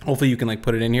 hopefully you can like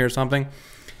put it in here or something,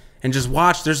 and just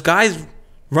watch. There's guys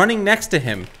running next to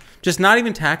him, just not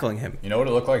even tackling him. You know what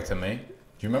it looked like to me? Do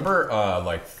you remember,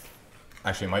 like,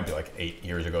 actually, it might be like 8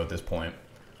 years ago at this point,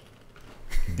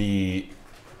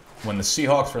 when the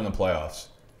Seahawks were in the playoffs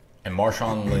and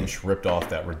Marshawn Lynch ripped off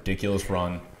that ridiculous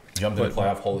run, jumped in the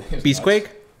playoff hole. Beastquake?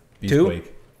 Beastquake. 2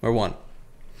 or 1?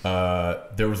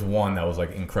 There was one that was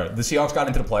like incredible. The Seahawks got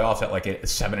into the playoffs at like a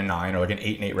 7-9 or like an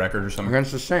 8-8 record or something.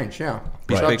 Against the Saints, yeah.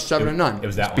 Right. Seahawks 7-9. It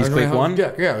was that one. Beastquake 1?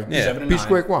 Yeah, Yeah. 7-9.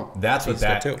 Beastquake 1. That's what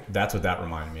Beastquake 2. That's what that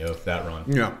reminded me of. That run.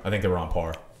 Yeah. I think they were on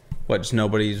par. What? Just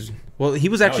nobody's. Well, he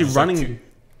was No, actually just like running.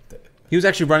 He was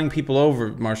actually running people over,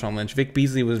 Marshawn Lynch. Vic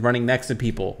Beasley was running next to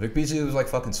people. Vic Beasley was like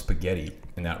fucking spaghetti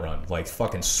in that run, like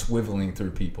fucking swiveling through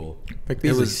people. Vic It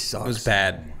Beasley was sucks. it was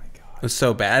bad. It was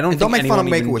so bad. I don't And don't think make fun of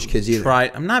anyone even Make-A-Wish kids either.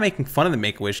 tried. I'm not making fun of the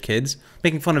Make-A-Wish kids. I'm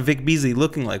making fun of Vic Beasley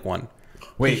looking like one.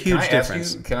 Wait, Huge can I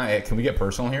difference. ask you? Can we get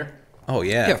personal here? Oh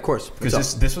yeah. Yeah, of course.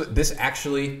 Because this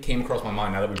actually came across my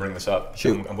mind now that we bring this up.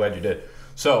 Shoot. I'm glad you did.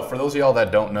 So for those of y'all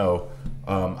that don't know,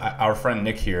 our friend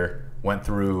Nick here went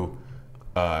through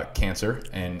cancer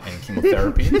and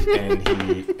chemotherapy,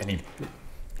 and he.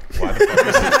 Why the fuck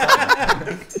is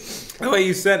The way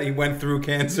you said it, he went through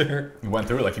cancer. He went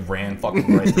through it like he ran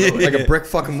fucking right through it. Like a brick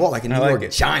fucking wall, like a New York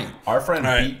giant. Our friend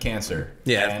All right. beat cancer.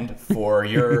 Yeah. And for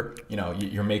your,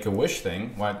 your Make-A-Wish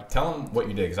thing, tell him what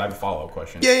you did, because I have a follow-up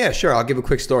question. Yeah, sure. I'll give a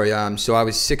quick story. So I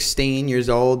was 16 years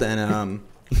old, and I'm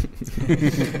so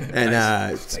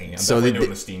definitely they doing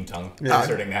the steam tongue,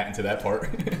 inserting that into that part.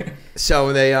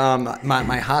 So they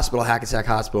my hospital, Hackensack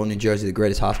Hospital in New Jersey, the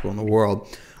greatest hospital in the world.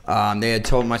 They had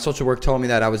told my social work told me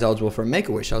that I was eligible for a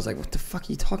Make-A-Wish. I was like, what the fuck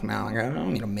are you talking about? Like, I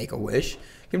don't need a Make-A-Wish.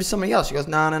 Give it to somebody else. She goes,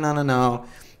 no.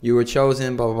 You were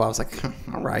chosen, blah, blah, blah. I was like,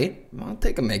 all right, I'll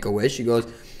take a Make-A-Wish. She goes,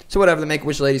 so whatever. The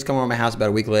Make-A-Wish ladies come over to my house about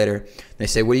a week later. They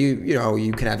say, what do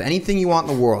you can have anything you want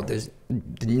in the world. There's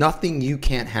nothing you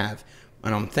can't have.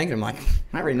 And I'm thinking, I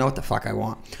already know what the fuck I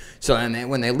want. So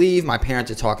when they leave, my parents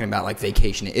are talking about like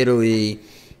vacation to Italy,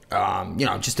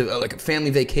 just like a family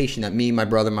vacation that me, my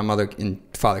brother, my mother, and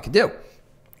father could do.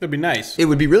 It'd be nice. It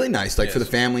would be really nice, like for the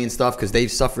family and stuff, because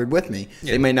they've suffered with me.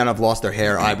 Yeah. They may not have lost their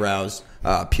hair, eyebrows,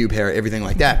 pube hair, everything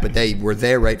like that, but they were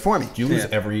there right for me. Did you lose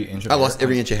every inch of hair? I lost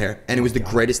every inch of hair, and it was the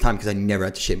greatest time because I never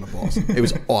had to shave my balls. It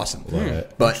was awesome.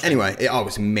 But anyway, it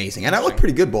was amazing, and I looked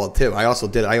pretty good bald too. I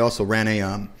also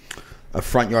ran a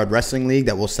front yard wrestling league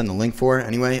that we'll send the link for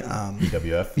anyway.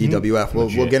 EWF. EWF.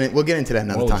 We'll get into that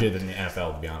another More time. legit than the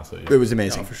NFL, to be honest with you. It was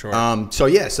amazing. No, for sure. So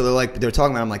they're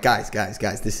talking about. I'm like, guys,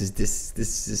 this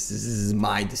is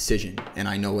my decision, and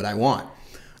I know what I want.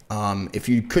 If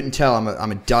you couldn't tell, I'm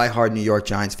a diehard New York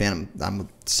Giants fan. I'm a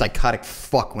psychotic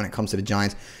fuck when it comes to the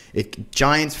Giants.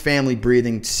 Giants, family,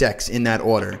 breathing, sex in that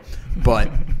order. But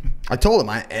I told him,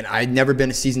 I'd never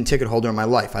been a season ticket holder in my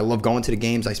life. I love going to the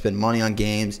games. I spend money on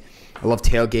games. I love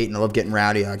tailgating. I love getting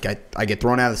rowdy. I get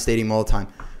thrown out of the stadium all the time.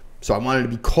 So I wanted to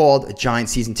be called a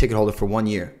Giants season ticket holder for 1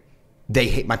 year.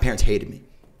 My parents hated me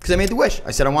because I made the wish.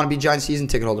 I said I want to be a Giants season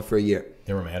ticket holder for a year.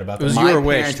 They were mad about It was that? your My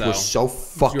wish, parents though. were so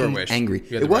fucking angry.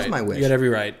 It was my wish. You had every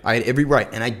right. I had every right,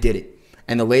 and I did it.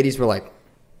 And the ladies were like,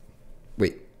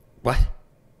 wait, what?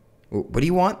 What do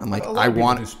you want? I'm like, A lot I of people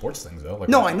want do sports things though. Like,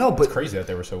 No, I know, it's but crazy that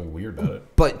they were so weird about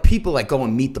it. But people like go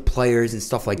and meet the players and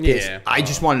stuff like this. Yeah. I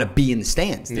just wanted to be in the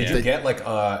stands. Did you get like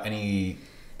any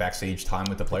backstage time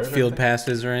with the players? or Field anything?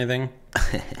 passes or anything?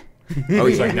 Oh,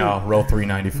 he's like, no, row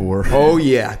 394. Oh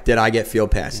yeah, did I get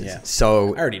field passes? Yeah.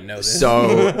 So I already know this.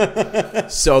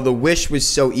 So the wish was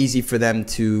so easy for them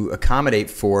to accommodate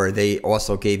for. They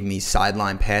also gave me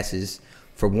sideline passes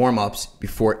for warm-ups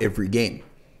before every game.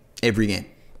 Every game.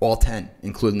 All 10,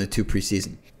 including the 2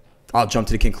 preseason. I'll jump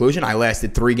to the conclusion. I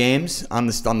lasted 3 games on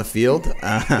the field.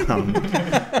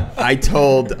 I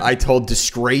told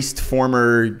disgraced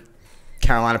former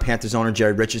Carolina Panthers owner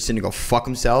Jerry Richardson to go fuck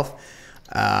himself.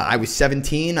 I was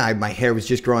 17. My hair was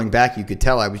just growing back. You could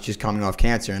tell I was just coming off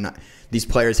cancer. And these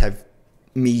players have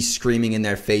me screaming in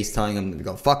their face, telling them to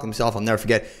go fuck themselves. I'll never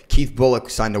forget. Keith Bullock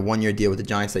signed a 1-year deal with the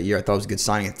Giants that year. I thought it was a good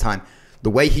signing at the time.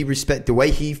 The way he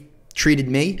treated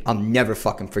me, I'll never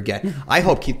fucking forget. I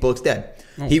hope Keith Bullock's dead.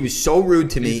 He was so rude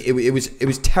to me. It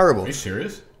was terrible. Are you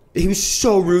serious? He was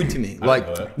so rude to me. Like,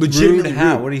 know that. legitimately Rude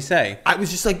how? rude. What did he say? I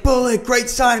was just like, Bullock, great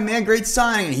signing, man, great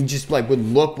signing. And he just like would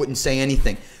look, wouldn't say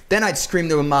anything. Then I'd scream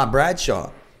to Ahmad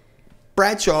Bradshaw.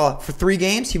 Bradshaw, for 3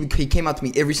 games, he came out to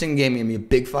me every single game, gave me a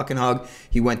big fucking hug.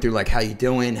 He went through like, how you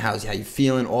doing, how you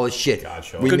feeling, all this shit.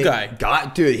 Good guy.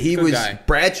 Dude, he Good was guy.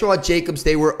 Bradshaw, Jacobs,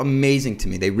 they were amazing to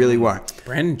me. They really were.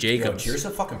 Brandon Yo, Jacobs. cheers to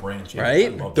fucking Brandon Jacobs. Right? I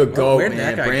love The that. GOAT, where did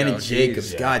that man. guy Brandon go?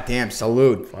 Jacobs. Jeez. Goddamn,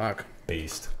 salute. Fuck.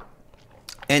 Beast.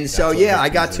 And so, what yeah, I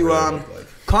victories got they to really look like.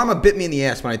 Karma bit me in the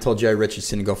ass when I told Jerry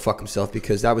Richardson to go fuck himself,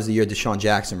 because that was the year Deshaun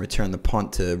Jackson returned the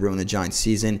punt to ruin the Giants'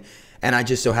 season, and I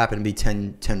just so happened to be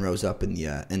 10 rows up in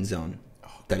the end zone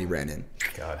that he ran in.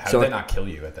 God, how So- did that not kill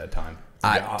you at that time?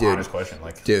 Dude, Honest question.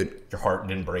 Like, dude. your heart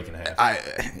didn't break in half. I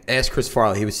asked Chris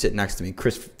Farley. He was sitting next to me.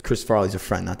 Chris Farley's a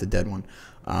friend, not the dead one.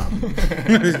 I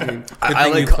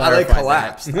like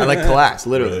collapsed. I like collapsed,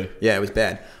 literally. Really? Yeah, it was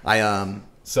bad.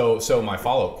 So my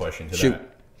follow-up question to Shoot. that.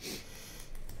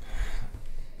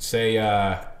 Say,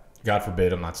 God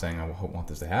forbid, I'm not saying I want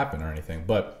this to happen or anything,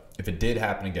 but if it did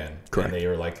happen again, Correct. and they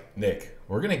were like, Nick,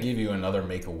 we're going to give you another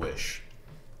Make-A-Wish.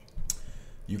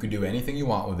 You could do anything you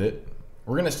want with it.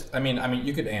 We're going to, I mean,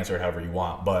 you could answer it however you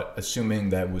want, but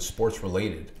assuming that was sports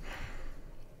related,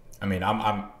 I mean,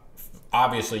 I'm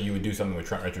obviously you would do something with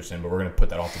Trent Richardson, but we're going to put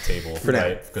that off the table, For now.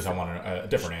 right? Because I want a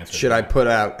different answer. Should I put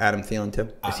out Adam Thielen too?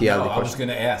 Is he out of the No, I was question?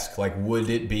 going to ask, like,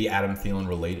 would it be Adam Thielen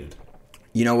related?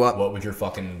 You know what? What would your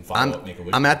fucking follow-up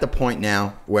Make-A-Wish I'm be? at the point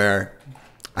now where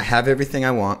I have everything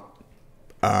I want.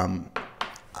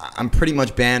 I'm pretty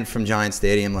much banned from Giant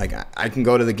Stadium. Like, I can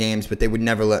go to the games, but they would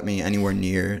never let me anywhere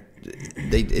near.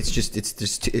 There's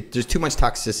too much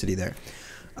toxicity there.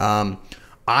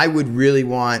 I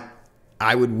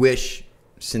would wish,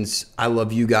 since I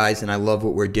love you guys and I love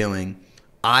what we're doing,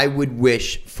 I would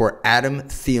wish for Adam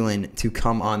Thielen to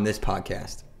come on this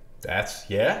podcast.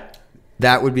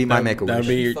 That would be my make-a-wish. That would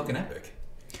be fucking epic.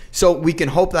 So we can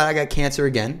hope that I got cancer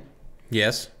again.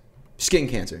 Yes. Skin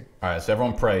cancer. All right, so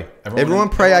everyone pray. Everyone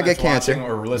pray I get cancer.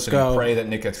 Or listening, pray that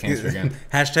Nick gets cancer again.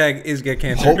 Hashtag is get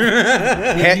cancer. We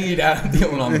need Adam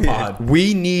Thielen on the pod.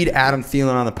 We need Adam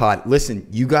Thielen on the pod. Listen,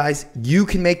 you guys, you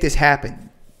can make this happen.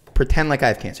 Pretend like I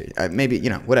have cancer. Maybe,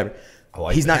 whatever.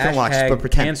 He's not going to watch, but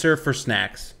pretend. Cancer for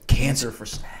snacks. Cancer for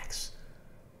snacks.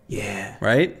 Yeah.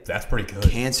 Right? That's pretty good.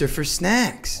 Cancer for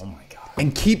snacks. Oh, my God.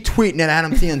 And keep tweeting at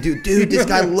Adam Thielen. Dude, this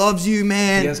guy loves you,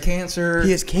 man. He has cancer. He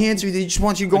just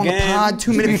wants you to go on the pod.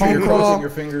 2-minute phone You're call. crossing your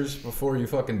fingers before you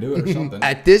fucking do it or something.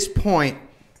 At this point,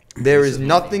 there is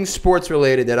nothing sports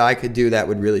related that I could do that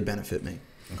would really benefit me.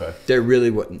 Okay. There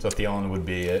really wouldn't. So Thielen would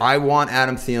be it. I want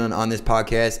Adam Thielen on this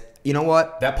podcast. You know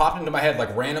what? That popped into my head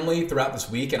like randomly throughout this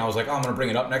week, and I was like, oh, I'm going to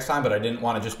bring it up next time, but I didn't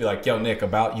want to just be like, yo, Nick,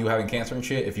 about you having cancer and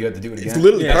shit, if you had to do it again. It's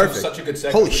literally That was perfect. such a good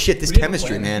segment. Holy shit, this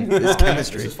chemistry, man. This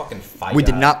chemistry. This is fucking fight. We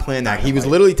did not plan that. He was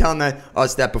literally telling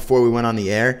us that before we went on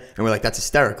the air, and we're like, that's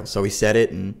hysterical. So we said it,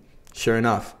 and sure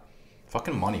enough.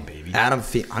 Fucking money, baby. Adam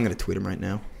Thielen. I'm going to tweet him right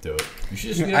now. Do it. You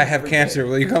should just I have cancer.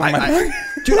 Will you come on my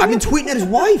podcast? Dude, I've been tweeting at his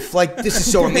wife. Like, this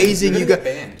is so amazing. You got,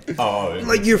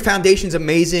 like, your foundation's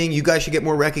amazing. You guys should get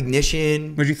more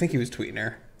recognition. What do you think he was tweeting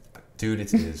her? Dude,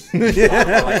 it's his.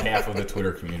 Like half of the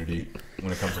Twitter community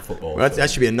when it comes to football. Well,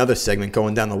 that should be another segment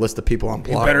going down the list of people on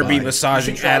You block. better be You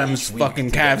massaging should try Adam's each week fucking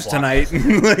to get calves blocked. tonight.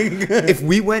 If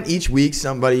we went each week,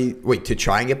 to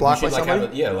try and get blocked by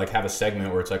somebody? Have a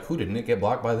segment where it's like, who didn't it get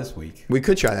blocked by this week? We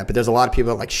could try that, but there's a lot of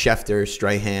people like Schefter,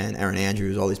 Strahan, Aaron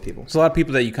Andrews, all these people. There's a lot of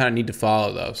people that you kind of need to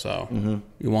follow, though. So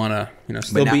you want to,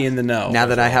 still be in the know. Now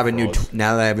that I have a new, Gross.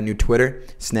 now that I have a new Twitter,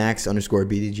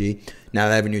 snacks_BDG. Now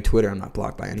that I have a new Twitter, I'm not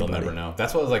blocked by They'll anybody. never know.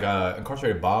 That's what was like.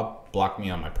 Incarcerated Bob blocked me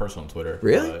on my personal Twitter.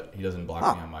 Really? But he doesn't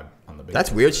block me on the big. That's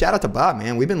Twitter. weird. Shout out to Bob,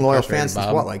 man. We've been loyal Frustrated fans since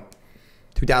Bob. what, like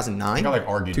 2009? I think I like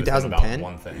argued with him about 2010?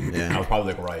 one thing. Yeah. And I was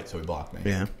probably like right, so he blocked me.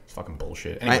 Yeah. It's fucking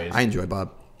bullshit. Anyways, I enjoy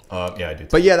Bob. yeah, I do. Too.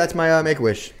 But yeah, that's my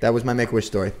Make-A-Wish. That was my Make-A-Wish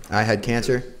story. I had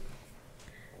cancer.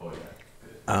 Oh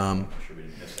yeah. Um, Sure we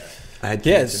didn't miss that. I had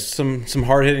Yeah, cancer. it's some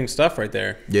hard hitting stuff right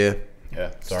there. Yeah.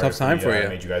 Yeah, sorry. tough time if for you.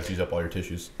 Made you guys use up all your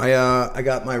tissues. I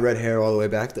got my red hair all the way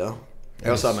back though. I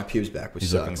also have my pubes back, which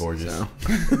He's sucks. looking gorgeous.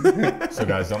 So. So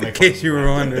guys, don't make. In case you were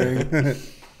wondering.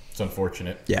 It's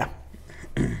unfortunate. Yeah.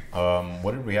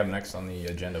 What did we have next on the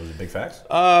agenda? Was it big facts?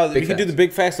 We could do the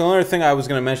big facts. The only other thing I was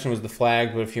going to mention was the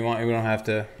flag, but if you want, we don't have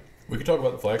to. We could talk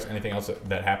about the flags. Anything else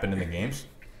that happened in the games?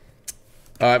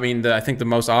 I mean, I think the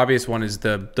most obvious one is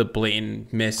the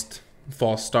blatant missed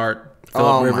false start.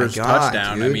 Oh Rivers my god,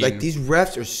 touchdown. dude! I mean, Like these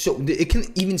refs are so. It can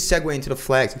even segue into the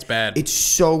flags. It's bad. It's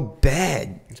so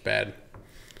bad. It's bad.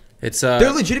 It's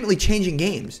They're legitimately changing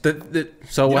games.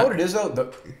 so You know what it is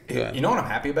though? Yeah. You know what I'm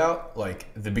happy about? Like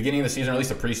the beginning of the season, or at least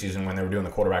the preseason, when they were doing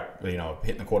the quarterback,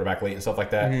 hitting the quarterback late and stuff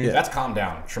like that. That's calmed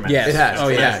down tremendously. Yes. It has. Oh,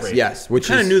 yes. Yes. Which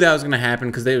kind of is knew that was going to happen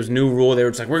because there was new rule. They were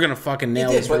just like, we're going to fucking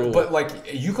nail this rule. but like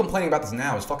you complaining about this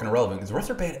now is fucking irrelevant because the refs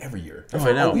are bad every year. Oh,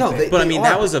 I know. No, but I mean,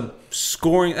 that are. was a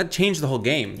scoring. That changed the whole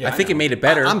game. Yeah, I think I it know. made it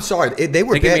better. I'm sorry. They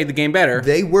were I think bad. it made the game better.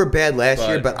 They were bad last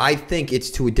year, But- but I think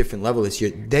it's to a different level this year.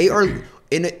 They are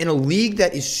in a league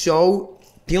that is so.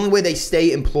 The only way they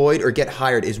stay employed or get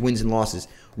hired is wins and losses.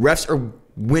 Refs are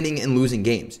winning and losing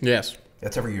games. Yes.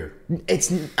 That's every year.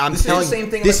 It's. I'm This telling is the same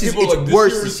thing. This like is people are it's like,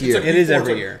 worse year this it's year. like It is before,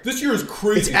 every it's like, year. This year is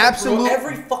crazy. It's absolute-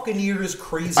 Every fucking year is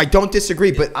crazy. I don't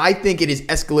disagree, but I think it is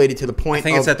escalated to the point I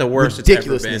think it's of at the worst it's ever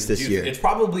ridiculousness been. this year. It's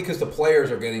probably because the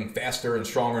players are getting faster and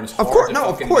stronger, and it's Of hard course- to no,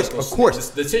 of fucking course, make those of course.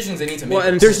 decisions they need to make. Well,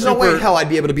 and There's no way in super- hell I'd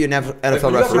be able to be an NFL When you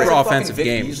have referee. Super fucking offensive Vic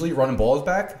game. Beasley running balls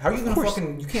back. How are you gonna course.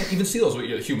 fucking? You can't even see those with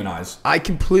your human eyes. I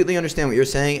completely understand what you're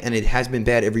saying, and it has been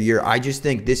bad every year. I just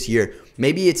think this year,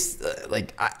 maybe it's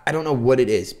I don't know what it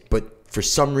is, but for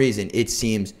some reason, it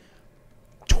seems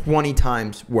 20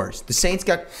 times worse. The Saints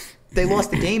they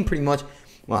lost the game pretty much.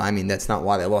 Well, I mean, that's not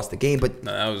why they lost the game, but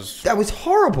No, that that was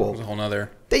horrible. was a whole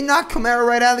nother. They knocked Kamara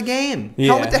right out of the game.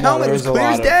 Yeah, Helmet to no, helmet, there it was was a clear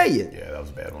as lot of- day. Yeah, that was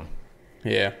a bad one.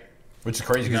 Yeah. Which is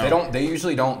crazy because No. they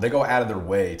usually don't. They go out of their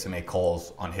way to make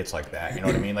calls on hits like that. You know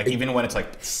what I mean? Like even when it's like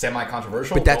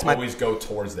semi-controversial, But that's they'll my- always go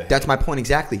towards the head. That's my point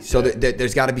exactly. So Yeah.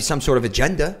 there's got to be some sort of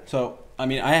agenda. So, I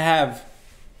mean, I have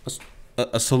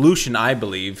a solution, I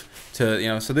believe,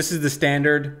 to, so this is the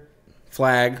standard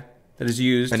flag that is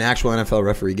used. An actual NFL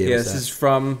referee gave Yeah, us this that. is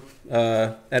from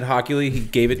Ed Hockley. He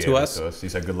gave it to us He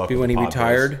said, "Good luck." when with he the podcast."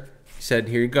 retired. He said,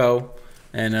 here you go.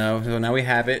 And so now we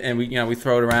have it, and we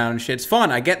throw it around and shit. It's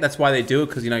fun. I get that's why they do it,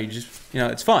 because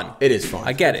it's fun. It is fun.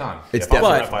 I get it. It's yeah,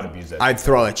 definitely. I'd abuse that. I'd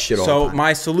throw that shit all the So time.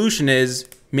 my solution is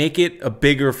make it a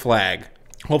bigger flag.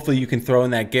 Hopefully you can throw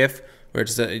in that GIF where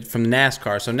it's from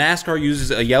NASCAR. So NASCAR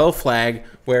uses a yellow flag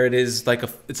where it is like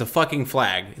it's a fucking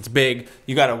flag. It's big.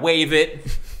 You got to wave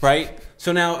it, right?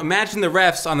 So now imagine the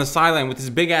refs on the sideline with this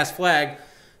big ass flag.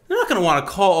 They're not going to want to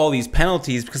call all these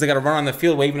penalties because they got to run on the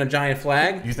field waving a giant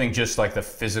flag. You think just like the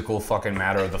physical fucking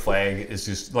matter of the flag is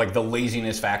just like the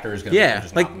laziness factor is going to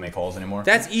just not make calls anymore?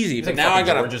 That's easy. You But think now I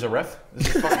got George is a ref?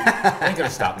 This is fucking, they ain't going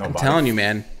to stop nobody. I'm telling you,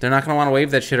 man. They're not going to want to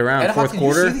wave that shit around. And Fourth how,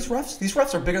 quarter. You see these refs? These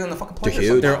refs are bigger than the fucking players. They're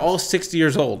huge. sometimes. They're all 60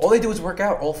 years old. All they do is work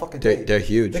out all fucking day. They're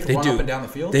huge. They can They run do. up and down the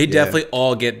field. They definitely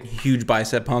all get huge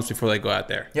bicep pumps before they go out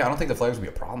there. Yeah, I don't think the flags would be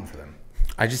a problem for them.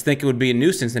 I just think it would be a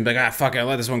nuisance. They'd be like, fuck it, I'll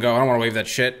let this one go. I don't want to wave that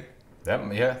shit. That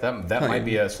might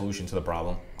be a solution to the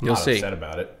problem. I'm You'll not see. upset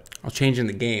about it. I'll change in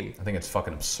the game. I think it's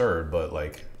fucking absurd, but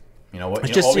like, you know what?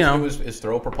 It's just, all we can do is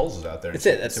throw proposals out there. That's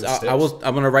it. I'm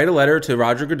going to write a letter to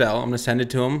Roger Goodell. I'm going to send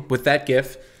it to him with that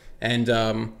GIF, and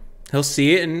he'll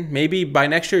see it, and maybe by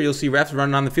next year you'll see refs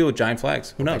running on the field with giant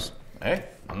flags. Who knows? Hey,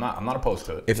 I'm not opposed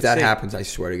to it. If that happens, I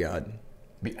swear to God,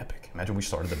 It'd be epic. Imagine we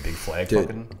started the big flag Dude.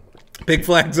 fucking Big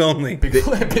flags only. big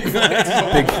flags. big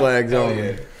flags Hell only.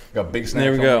 yeah. We got big snaps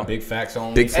There we only, go. big facts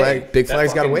only. Big flag- big that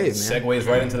flags gotta fucking wave, man. Segues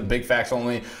right into the big facts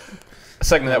only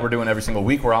segment that we're doing every single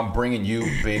week, where I'm bringing you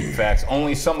big facts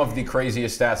only, some of the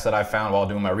craziest stats that I found while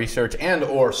doing my research, and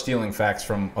or stealing facts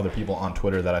from other people on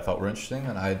Twitter that I thought were interesting,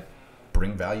 and I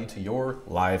bring value to your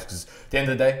lives, because at the end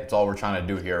of the day, it's all we're trying to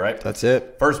do here, right? That's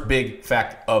it. First big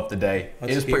fact of the day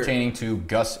is hear it. pertaining to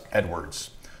Gus Edwards.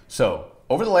 So,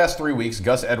 over the last 3 weeks,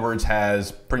 Gus Edwards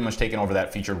has pretty much taken over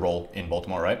that featured role in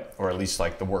Baltimore, right? Or at least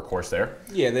like the workhorse there.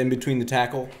 Yeah, then between the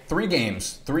tackle. 3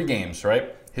 games,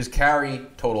 right? His carry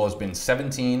total has been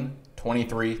 17,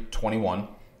 23, 21.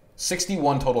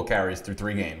 61 total carries through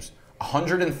 3 games.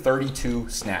 132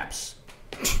 snaps.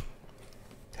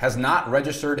 Has not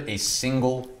registered a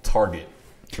single target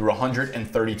through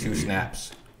 132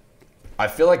 snaps. I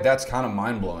feel like that's kind of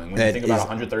mind-blowing when you That think about is-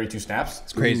 132 snaps.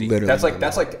 It's crazy. Literally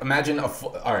That's like imagine all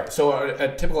right. So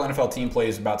a typical NFL team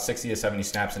plays about 60 to 70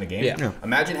 snaps in a game. Yeah.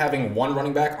 Imagine having one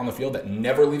running back on the field that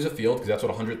never leaves a field, because that's what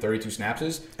 132 snaps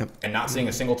is, and not seeing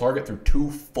a single target through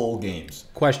 2 full games.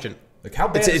 Question. Like how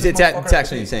bad? It's is this motherfucker have it's to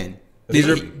actually be? insane.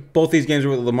 Both these games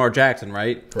were with Lamar Jackson,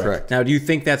 right? Correct. Now, do you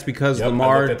think that's because Yep, I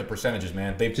Lamar looked at the percentages,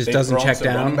 man. They've doesn't thrown check some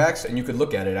down? running backs, and you could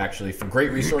look at it actually. For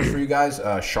great resource for you guys,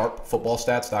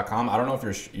 sharpfootballstats.com. I don't know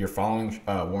if you're following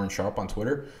Warren Sharp on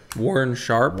Twitter. Warren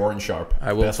Sharp? Warren Sharp,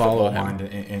 I will best follow football him.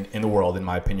 mind in the world, in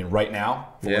my opinion, right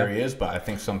now for Yeah. where he is. But I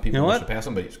think some people You know wish what? to pass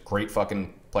him. But he's a great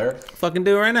fucking player. Fucking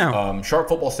do it right now.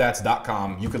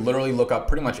 Sharpfootballstats.com. You could literally look up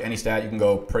pretty much any stat. You can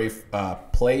go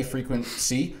play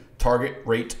frequency, target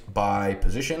rate by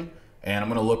position. And I'm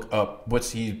going to look up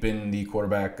he's been the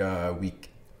quarterback week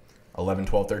 11,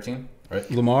 12, 13, right?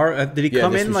 Lamar, did he Yeah,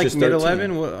 come this in was like just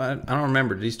mid-11? I don't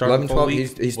remember. Did he start 11, the full 12.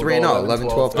 week? He's We'll 3-0. go 11,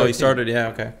 12, 13. Oh, he started. Yeah,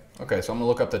 okay. Okay, so I'm going to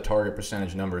look up the target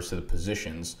percentage numbers to the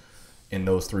positions in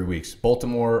those 3 weeks.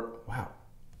 Baltimore, wow.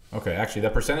 Okay, actually,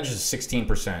 that percentage is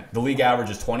 16%. The league average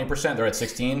is 20%. They're at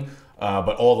 16,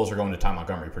 but all of those are going to Ty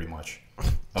Montgomery pretty much.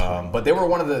 But they were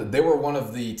one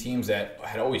of the teams that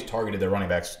had always targeted their running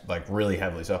backs like really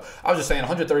heavily. So I was just saying,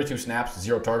 132 snaps,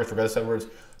 0 targets for Gus Edwards.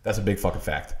 That's a big fucking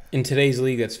fact. In today's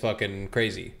league, that's fucking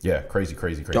crazy. Yeah, crazy.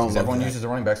 Don't 'Cause love everyone that. uses the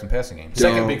running backs in passing games.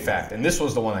 Second big fact, and this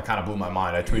was the one that kind of blew my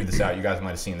mind. I tweeted this out. You guys might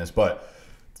have seen this, but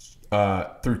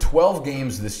through 12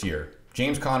 games this year,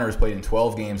 James Conner has played in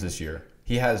 12 games this year.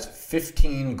 He has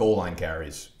 15 goal line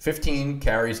carries. 15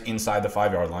 carries inside the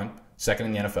 5-yard line, second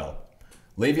in the NFL.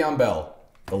 Le'Veon Bell,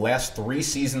 the last 3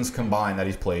 seasons combined that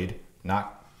he's played,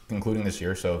 not including this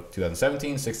year, so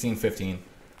 2017, 16, 15,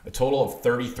 a total of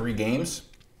 33 games,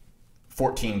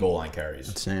 14 goal line carries.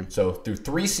 Insane. So through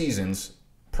 3 seasons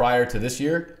prior to this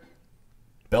year,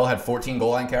 Bell had 14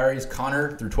 goal line carries.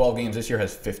 Connor, through 12 games this year,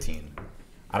 has 15.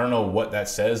 I don't know what that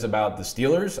says about the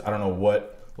Steelers. I don't know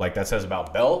what that says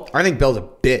about Bell. I think Bell's a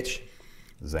bitch.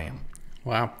 Zam.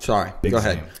 Wow. Sorry. Big Go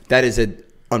ahead. Sam. That is an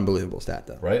unbelievable stat,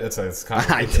 though. Right? That's kind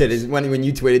of I did. When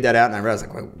you tweeted that out, and I realized,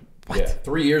 like, what? Yeah,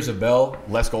 3 years of Bell,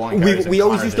 less goal line carries We than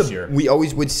always Connor used this to. year. We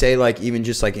always would say, like, even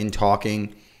just like in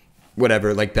talking,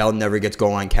 whatever. Like Bell never gets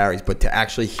goal line carries, but to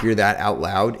actually hear that out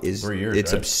loud is 3 years,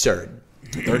 it's right? absurd.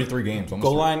 33 games. Almost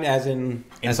Goal line as in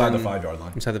inside the 5-yard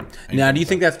line. Inside the, now, do you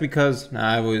think that's because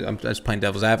I'm just playing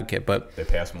devil's advocate, but They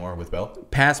pass more with Bell.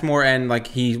 pass more and like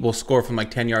he will score from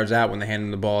like 10 yards out when they hand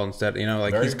him the ball instead, you know,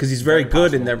 like Very- because he's very very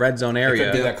good in possible. the red zone It could be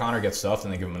area. that Connor gets stuffed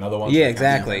and they give him another one. Yeah, so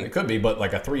exactly. It could be, but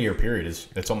like a 3-year period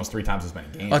it's almost 3 times as many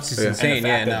games. Oh, it's just And the insane.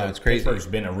 fact Yeah, that no, it's crazy. Pittsburgh's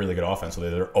been a really good offense, so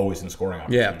they're always in scoring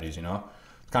opportunities. You know,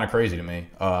 it's kind of crazy to me.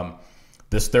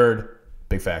 This third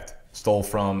big fact stole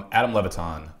from Adam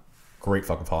Leviton. Great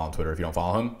fucking follow on Twitter. If you don't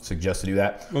follow him, suggest to do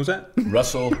that. What was that?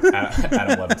 Russell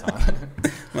Adam Leviton.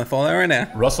 I'm gonna follow that right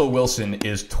now. Russell Wilson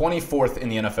is 24th in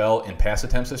the NFL in pass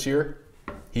attempts this year.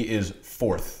 He is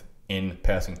 4th in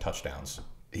passing touchdowns.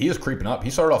 He is creeping up. He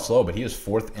started off slow, but he is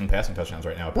 4th in passing touchdowns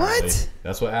right now. Apparently. What?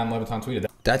 That's what Adam Leviton tweeted.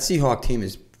 That Seahawk team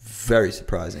is very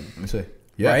surprising. Let me see.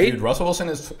 Yeah, Right? dude. Russell Wilson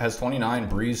has 29,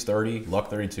 Breeze 30, Luck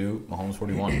 32, Mahomes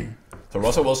 41. So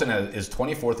Russell Wilson is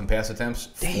 24th in pass attempts,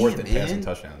 4th in Damn, passing man.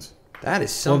 touchdowns. That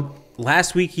is some. Well,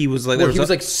 last week he was like, Well, he was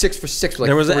like 6 for 6 with like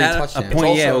there was 3 at a touchdowns.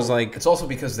 point, yeah, it Also- was like, it's also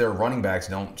because their running backs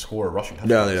don't score rushing touchdowns.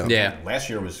 No, they don't. Yeah. Last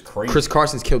year was crazy. Chris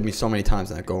Carson's killed me so many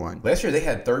times in that goal line. Last year they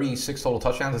had 36 total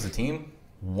touchdowns as a team.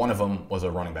 One of them was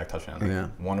a running back touchdown. Yeah.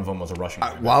 One of them was a rushing.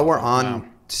 running back While we're touchdown.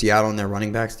 on Seattle and their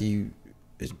running backs,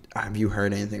 have you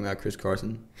heard anything about Chris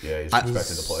Carson? Yeah, he's I-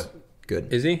 expected to play.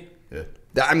 Good. is he? Yeah.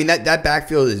 I mean that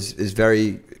backfield is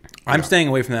very. I'm staying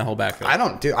away from that whole backfield.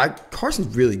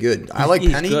 Carson's really good. I like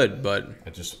He's Penny. good, but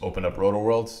It just opened up Roto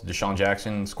World. Deshaun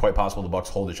Jackson. It's quite possible the Bucks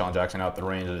hold Deshaun Jackson out the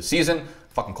range of the season.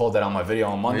 Fucking called that on my video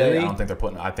on Monday. Really? I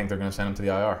think they're going to send him to the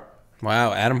IR.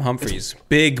 wow, Adam Humphries,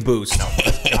 big boost.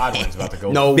 Godwin's about to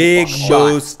go. No Big shot.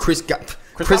 boost. Chris Godwin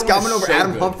Godwin is over so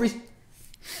Adam good. Humphries.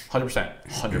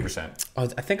 100%. Oh,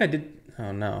 I think I did.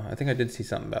 Oh no, I think I did see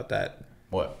something about that.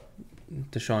 What?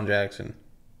 Deshaun Jackson.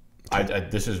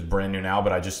 This is brand new now,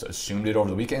 but I just assumed it over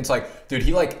the weekend. It's like, dude,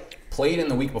 he like played in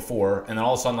the week before, and then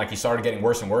all of a sudden, like he started getting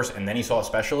worse and worse, and then he saw a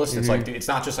specialist. It's like, dude, it's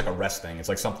not just like a rest thing. It's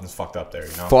like something's fucked up there,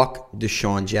 you know? Fuck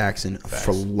Deshaun Jackson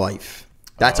for life.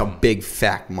 That's a big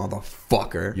fact,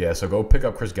 motherfucker. Yeah, so go pick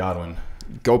up Chris Godwin.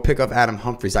 Go pick up Adam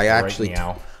Humphries. I actually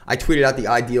now. I tweeted out the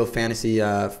ideal fantasy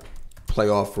playoff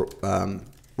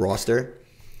roster.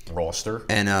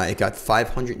 And It got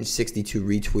 562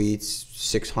 retweets,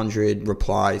 600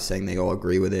 replies saying they all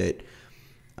agree with it.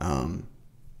 And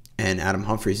Adam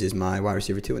Humphries is my wide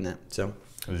receiver 2 in that. So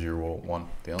who's your one?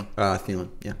 Thielen? Thielen,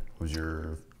 yeah.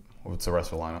 What's the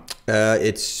rest of the lineup?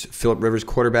 It's Phillip Rivers,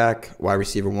 quarterback, wide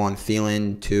receiver 1,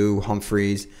 Thielen, 2,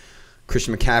 Humphries,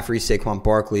 Christian McCaffrey, Saquon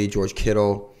Barkley, George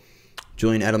Kittle,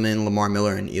 Julian Edelman, Lamar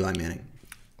Miller, and Eli Manning.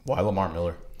 Why Lamar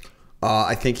Miller?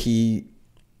 I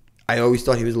always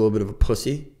thought he was a little bit of a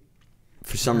pussy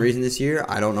for some reason this year.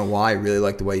 I don't know why. I really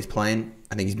like the way he's playing.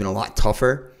 I think he's been a lot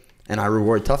tougher, and I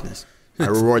reward toughness. I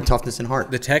reward toughness and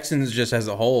heart. The Texans just as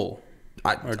a whole.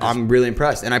 I'm really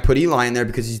impressed. And I put Eli in there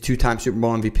because he's a 2-time Super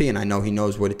Bowl MVP, and I know he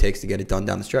knows what it takes to get it done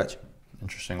down the stretch.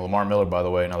 Interesting. Lamar Miller, by the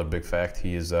way, another big fact.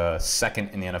 He is second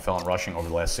in the NFL in rushing over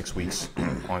the last 6 weeks,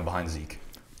 only behind Zeke.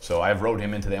 So I rode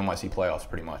him into the NYC playoffs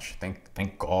pretty much.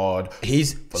 Thank God for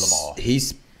them all.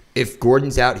 If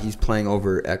Gordon's out, he's playing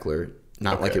over Eckler.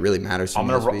 Not like it really matters. I'm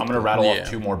gonna rattle off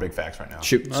 2 more big facts right now.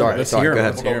 Shoot, All sorry, right, let's sorry. hear Go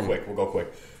him. ahead. We'll go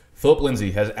quick. Philip Lindsay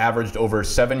has averaged over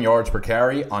 7 yards per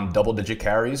carry on double-digit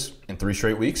carries in 3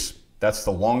 straight weeks. That's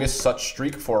the longest such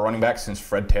streak for a running back since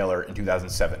Fred Taylor in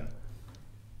 2007.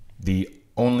 The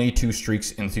only 2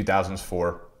 streaks in the 2000s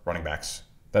for running backs.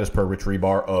 That is per Rich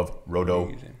Rebar of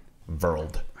Roto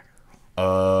World.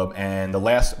 And the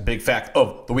last big fact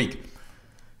of the week.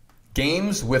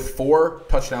 Games with 4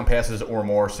 touchdown passes or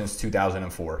more since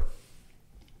 2004.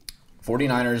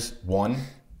 49ers 1,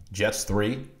 Jets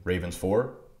 3, Ravens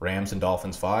 4, Rams and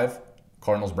Dolphins 5,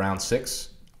 Cardinals Browns 6,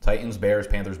 Titans, Bears,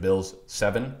 Panthers, Bills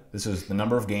 7. This is the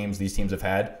number of games these teams have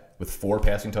had with 4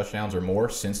 passing touchdowns or more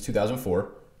since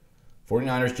 2004.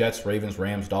 49ers, Jets, Ravens,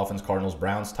 Rams, Dolphins, Cardinals,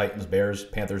 Browns, Titans, Bears,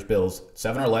 Panthers, Bills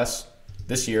 7 or less.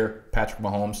 This year, Patrick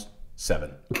Mahomes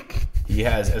 7. He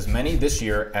has as many this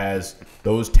year as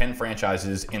those 10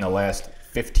 franchises in the last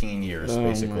 15 years,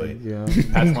 basically.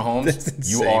 Patrick Mahomes,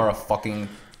 you are a fucking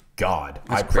god.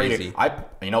 That's I pray crazy.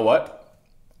 you know what?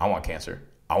 I want cancer.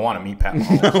 I want to meet Pat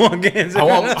Mahomes. I I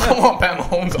want Pat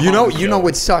Mahomes. You on the know show.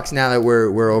 what sucks now that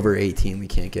we're over 18, we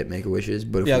can't get Make-A-Wishes.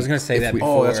 But if Yeah, I was gonna say if that we-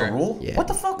 before. Oh, that's a rule? Yeah. What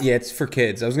the fuck? Yeah, it's for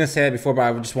kids. I was gonna say that before, but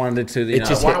I just wanted it to. It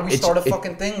just- Why don't we It's- start a it-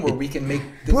 fucking thing where we can make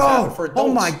things happen Bro, for adults?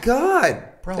 oh my God.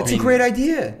 Bro, That's I a mean- great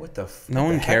idea. What the No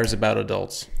one cares about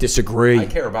adults. Disagree. I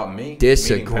care about me.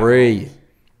 Disagree. meeting Pat Mahomes.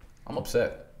 I'm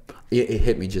upset. It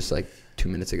hit me just like 2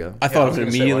 minutes ago. I thought I was of it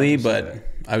gonna say, why immediately, didn't you say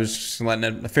but I was just letting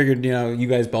it. I figured, you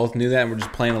guys both knew that, and we're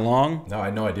just playing along. No, I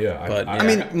had no idea. But- I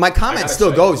mean, my comment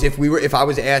still goes. If I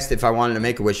was asked if I wanted to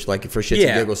make a wish, like for shits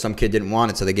and giggles, some kid didn't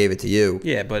want it, so they gave it to you.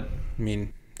 Yeah, but I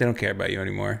mean, they don't care about you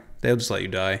anymore. They'll just let you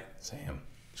die. Sam.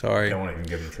 Sorry. I don't want to even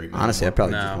give them treatment. Honestly, I anymore.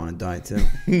 probably No. just want to die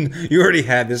too. You already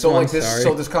had this So one. like this, sorry.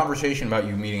 so this conversation about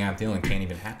you meeting Aunt Thielen can't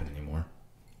even happen anymore.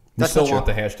 We That's still not want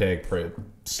the hashtag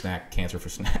snack cancer for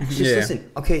snacks. Just Yeah. listen.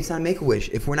 Okay, it's not a Make-A-Wish.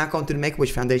 If we're not going through the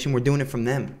Make-A-Wish Foundation, we're doing it from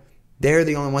them. They're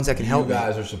the only ones that can help You me.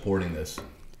 guys are supporting this.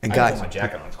 And I guys- put my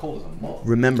jacket on. It's cold as a mug.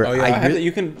 Remember, Oh yeah, I really,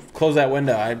 you can close that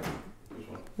window.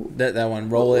 That one,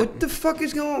 roll it. what the fuck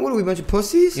is going on? What are we, a bunch of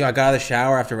pussies? I got out of the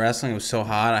shower after wrestling. It was so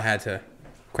hot, I had to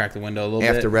crack the window a little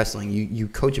After bit. wrestling, you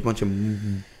coach a bunch of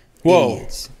Whoa,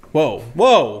 idiots.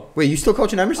 whoa! Wait, you still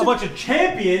coaching Emerson? A bunch of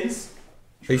champions.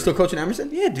 Are you still coaching Emerson?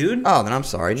 Yeah, dude. Oh, then I'm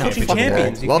sorry. No, Coaching fuck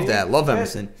champions. that. You Love kidding that. me? Love Yeah.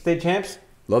 Emerson. State champs.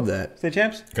 Love that. State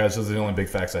champs. Guys, those are the only big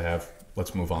facts I have.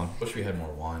 Let's move on. Wish we had more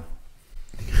wine.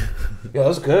 Yeah, that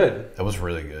was good. That was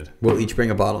really good. We'll each bring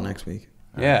a bottle next week.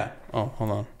 Yeah. Oh, hold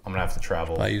on. I'm gonna have to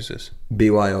travel. I use this.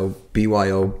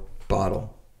 BYO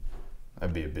bottle.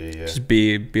 That'd be a B. Yeah. Just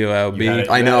BYOB. You had it.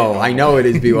 I know it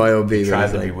is BYOB. Tried but to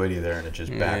it's be like, witty there, and it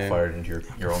just backfired into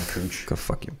your own cooch. go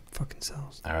fuck your fucking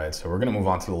selves. All right, so we're gonna move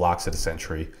on to the locks of the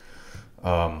century.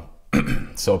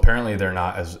 So apparently they're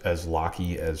not as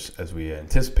locky as we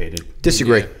anticipated.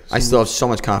 Disagree. Yeah. I still have so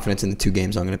much confidence in the two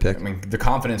games I'm going to pick. I mean, the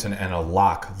confidence in a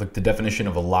lock, like the definition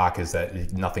of a lock is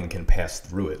that nothing can pass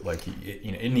through it. Like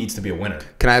it needs to be a winner.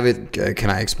 Can I have it? Can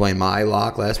I explain my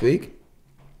lock last week?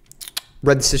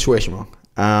 Read the situation wrong.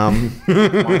 Why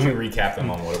don't you recap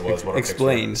them on what it was? What our picks were?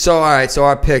 Explain. So all right, so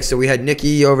our picks. So we had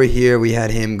Nicky over here. We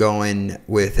had him going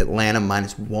with Atlanta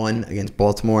 -1 against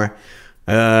Baltimore.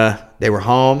 They were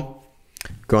home,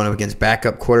 going up against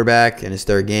backup quarterback in his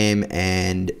third game,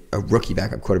 and a rookie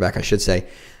backup quarterback, I should say.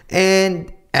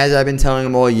 And as I've been telling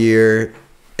him all year,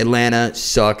 Atlanta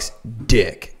sucks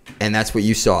dick, and that's what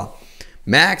you saw.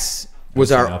 Max was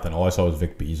our Nothing. All I saw was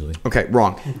Vic Beasley. Okay,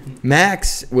 wrong.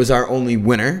 Max was our only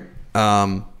winner.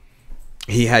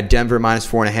 He had Denver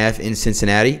 -4.5 in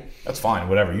Cincinnati. That's fine.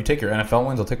 Whatever. You take your NFL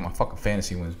wins. I'll take my fucking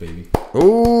fantasy wins, baby.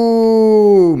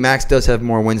 Ooh, Max does have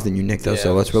more wins than you, Nick, though, Yeah,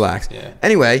 so let's relax. yeah.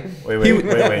 Anyway,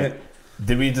 Wait.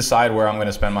 Did we decide where I'm going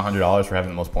to spend my $100 for having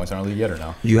the most points in our league yet, or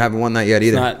no? you haven't won that yet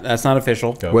either. That's not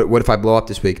official. Go. What if I blow up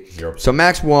this week? 0%. So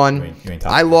Max won. You ain't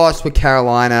top I ten. lost with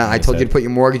Carolina. I told you said. to put your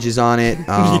mortgages on it.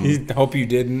 Hope you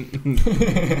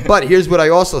didn't. But here's what I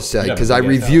also said, Yeah, because I yeah,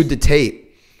 reviewed the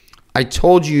tape. I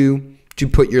told you to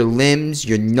put your limbs,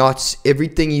 your nuts,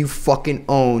 everything you fucking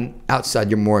own outside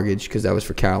your mortgage, because that was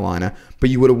for Carolina. But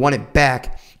you would have won it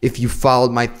back if you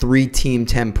followed my 3-team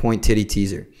 10-point titty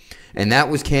teaser. And that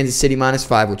was Kansas City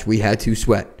 -5, which we had to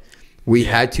sweat. We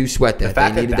had to sweat that.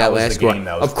 fact They that needed that that was last the score. game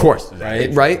that was Of course. close,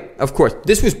 right? Right? Of course.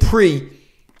 This was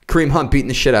pre-Kareem Hunt beating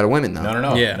the shit out of women, though.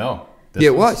 No. Yeah. No. This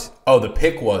Yeah, it was. Oh, the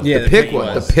pick was. Yeah, The pick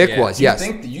was. The pick yeah. was, You yes.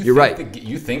 think, You're right.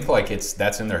 You think like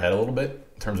that's in their head a little bit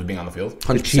in terms of being on the field?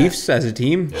 100%. The Chiefs as a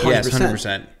team? Yes, 100%.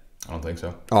 100%. I don't think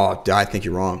so. Oh, I think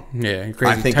you're wrong. Yeah, you're I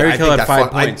crazy. think, Tyreek Hill had 5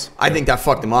 fucked- points. I think that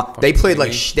fucked them up. They played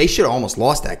like they should have almost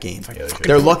lost that game. they should.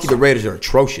 They're lucky the Raiders are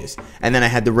atrocious. And then I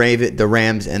had the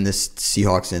Rams, and the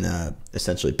Seahawks in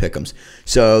essentially pick'ems.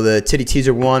 So the titty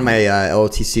teaser won. My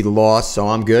LOTC lost, so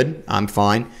I'm good. I'm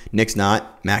fine. Nick's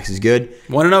not. Max is good.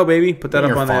 1-0, baby. Put that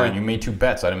You're up on fine. there. You made 2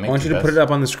 bets. I didn't make. I want you to two put it bets.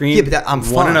 up on the screen. Yeah, but I'm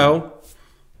fine. 1-0.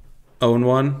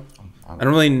 0-1. I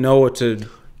don't really know what to.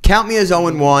 Count me as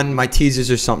 0-1. My teasers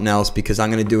are something else because I'm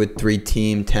going to do a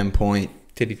 3-team 10-point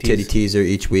Titty titty teaser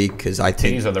each week because I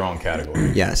think Titties are their own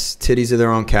category. yes, titties are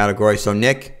their own category. So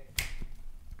Nick,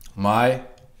 My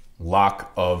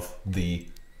lock of the.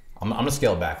 I'm going to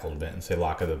scale it back a little bit and say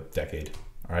lock of the decade.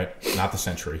 All right, not the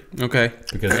century, Okay.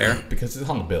 because it's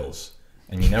on the Bills,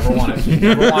 and you never want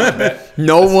to bet.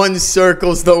 no one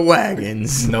circles the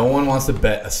wagons. No one wants to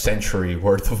bet a century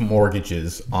worth of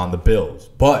mortgages on the Bills,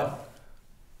 but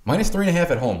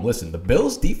 -3.5 at home. Listen, the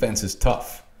Bills' defense is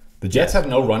tough. The Jets have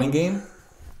no running game.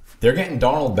 They're getting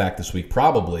Darnold back this week,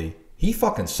 probably. He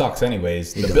fucking sucks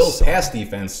anyways. The does Bills' suck. pass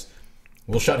defense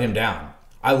will shut him down.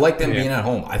 I like them being at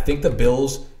home. I think the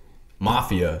Bills'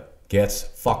 Mafia gets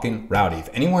fucking rowdy. If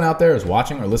anyone out there is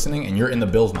watching or listening and you're in the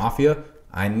Bills Mafia,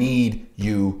 I need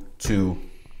you to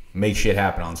make shit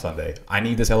happen on Sunday. I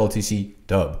need this LOTC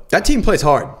dub. That team plays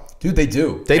hard. Dude, they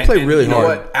do. They play really you know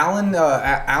hard. what?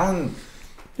 Allen,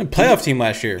 Playoff team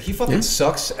last year. he fucking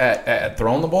sucks at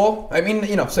throwing the ball. I mean,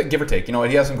 so give or take. You know,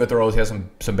 he has some good throws. He has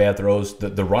some bad throws.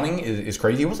 The running is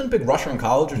crazy. He wasn't a big rusher in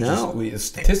college. No.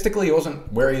 Statistically, he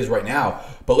wasn't where he is right now.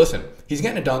 But listen, he's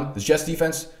getting it done. This Jets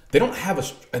defense, They don't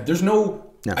have there's no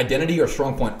identity or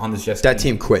strong point on this Jets That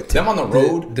team quit. Them on the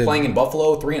road, playing in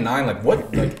Buffalo, 3-9. Like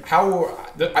what? Like how?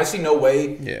 I see no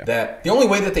way that the only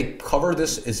way that they cover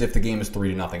this is if the game is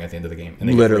 3-0 at the end of the game. And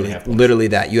they Literally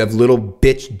that. You have little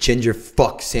bitch ginger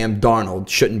fuck Sam Darnold.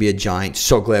 Shouldn't be a Giant.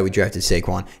 So glad we drafted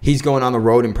Saquon. He's going on the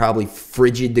road in probably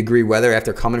frigid degree weather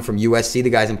after coming from USC. The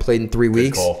guy hasn't played in 3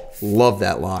 weeks. Call. Love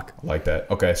that lock. I like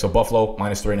that. Okay, so Buffalo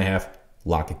 -3.5.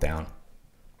 Lock it down.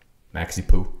 Maxi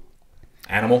Poo.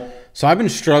 Animal. So I've been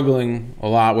struggling a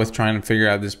lot with trying to figure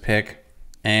out this pick,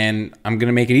 and I'm going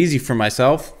to make it easy for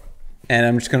myself, and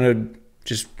I'm just going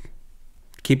to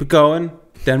keep it going.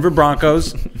 Denver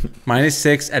Broncos,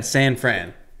 -6 at San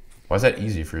Fran. Why is that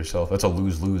easy for yourself? That's a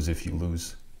lose-lose if you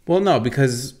lose. Well, no,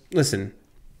 because, listen,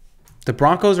 the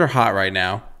Broncos are hot right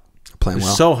now. Playing They're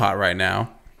well. so hot right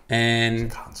now.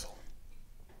 And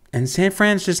San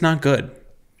Fran's just not good.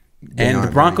 And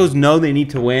the Broncos know they need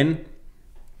to win.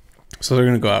 So they're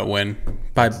going to go out and win.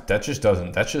 That's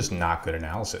just not good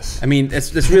analysis. I mean,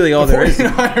 that's really all there is.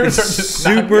 It's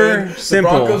super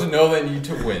simple. The Broncos know they need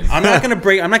to win. I'm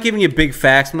not giving you big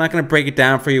facts. I'm not going to break it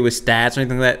down for you with stats or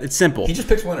anything like that. It's simple. He just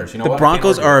picks winners. You know the what?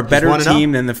 Broncos are a better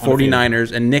team than the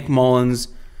 49ers, undefeated. and Nick Mullins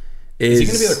is he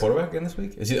going to be their quarterback again this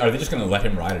week? Are they just going to let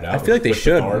him ride it out? I feel like they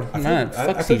should. Fuck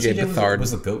CJ Beathard. Was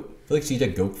the GOAT. I feel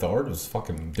like CJ Beathard was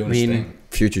fucking doing his thing.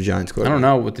 Future Giants quarterback. I don't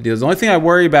know what the deal is. The only thing I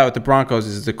worry about with the Broncos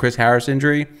is the Chris Harris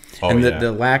injury and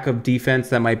the lack of defense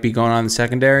that might be going on in the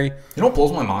secondary. You know what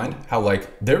blows my mind? How, like,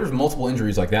 there's multiple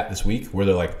injuries like that this week where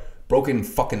they're like, broken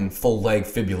fucking full leg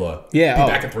fibula. Yeah.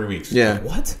 Be back in 3 weeks. Yeah. Like,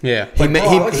 what? Yeah.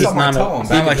 He's not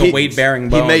like a weight-bearing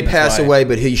bone. He may pass away,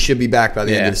 but he should be back by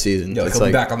the end of the season. Yeah, he'll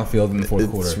be back on the field in the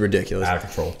fourth quarter. It's ridiculous. Out of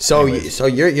control. So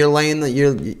you're laying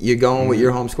you're going with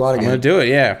your home squad again. I'm gonna do it.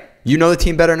 Yeah. You know the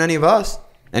team better than any of us.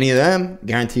 Any of them.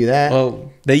 Guarantee you that.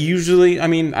 Well, they usually, I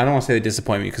mean, I don't want to say they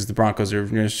disappoint me because the Broncos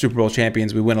are Super Bowl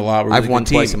champions. We win a lot. I've won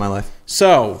twice in my life.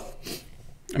 So,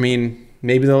 I mean,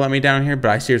 maybe they'll let me down here, but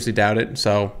I seriously doubt it.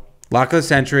 So, lock of the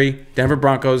century, Denver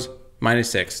Broncos,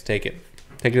 -6. Take it.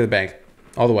 Take it to the bank.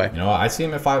 All the way. You know, I see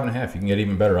him at 5.5. You can get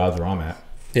even better odds where I'm at.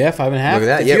 Yeah, 5.5. Look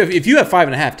at that. If you have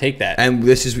 5.5, take that. And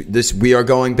this we are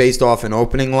going based off an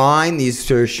opening line. These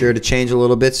are sure to change a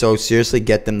little bit. So seriously,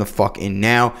 get them the fuck in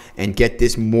now and get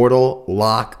this mortal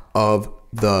lock of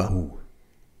the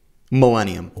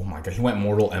millennium. Oh my god, he went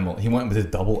mortal M. He went with his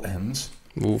double M's.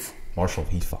 Oof. Marshall,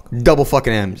 he's fucking double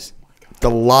fucking M's. The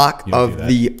lock of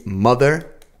the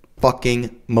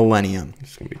motherfucking millennium.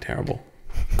 It's gonna be terrible.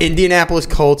 Indianapolis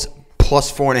Colts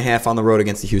 +4.5 on the road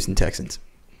against the Houston Texans.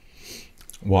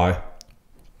 Why?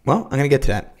 Well, I'm going to get to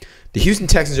that. The Houston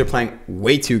Texans are playing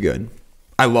way too good.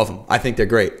 I love them. I think they're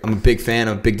great. I'm a big fan.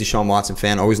 I'm a big Deshaun Watson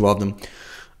fan. Always loved them.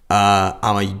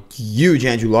 I'm a huge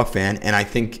Andrew Luck fan, and I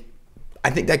think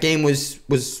that game was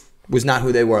not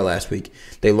who they were last week.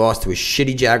 They lost to a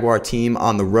shitty Jaguar team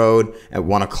on the road at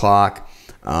 1 o'clock,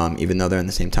 even though they're in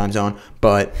the same time zone.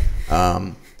 But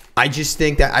I just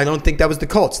think that I don't think that was the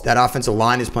Colts. That offensive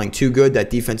line is playing too good. That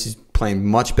defense is playing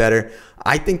much better.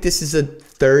 I think this is a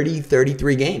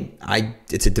 30-33 game.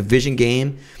 It's a division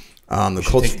game. The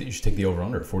Colts. You should take the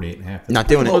over/under at 48.5. Not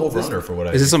doing it. Over/under for what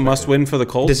I Is this a must-win for the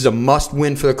Colts? This is a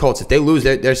must-win for the Colts. If they lose,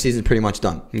 their season's pretty much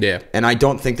done. Yeah. And I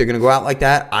don't think they're going to go out like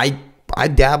that. I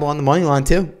dabble on the money line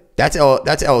too. That's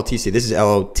LOTC. This is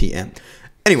LOTM.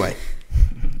 Anyway,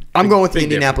 I'm going with the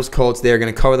Indianapolis Colts. They're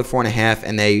going to cover the 4.5,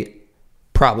 and they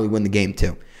probably win the game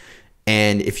too.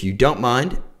 And if you don't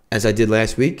mind, as I did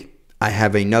last week, I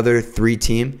have another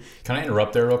 3-team. Can I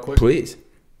interrupt there real quick? Please.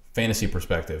 Fantasy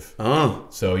perspective. Oh.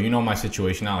 So you know my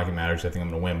situation. Not like it matters. I think I'm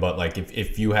going to win. But like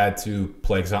if you had to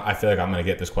play, cause I feel like I'm going to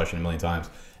get this question a million times.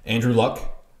 Andrew Luck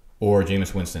or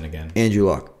Jameis Winston again? Andrew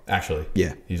Luck. Actually.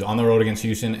 Yeah. He's on the road against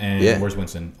Houston. And where's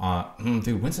Winston?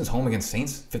 Dude, Winston's home against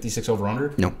Saints. 56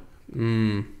 over/under? No.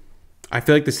 I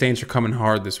feel like the Saints are coming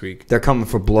hard this week. They're coming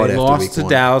for blood They after lost week to 1.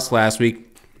 Dallas last week.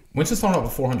 Winston's throwing up a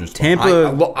 400.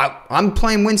 Tampa. I'm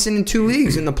playing Winston in 2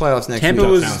 leagues in the playoffs next Tampa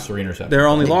week. was their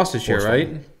only loss this year,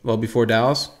 right? Well, before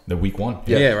Dallas. The week 1.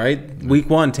 Yeah, right? Week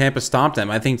 1, Tampa stomped them.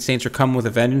 I think Saints are coming with a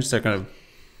vengeance. They're going to...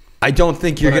 I don't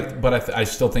think you're going to... But I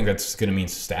still think that's going to mean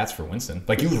stats for Winston.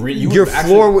 Like, you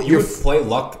would play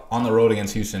Luck on the road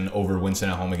against Houston over Winston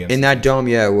at home against... In that dome,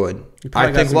 yeah, it would.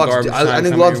 I think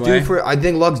Luck's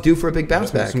due for a big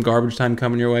bounce back. Some garbage time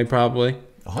coming your way, probably,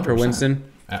 100%. for Winston.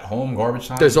 At home, garbage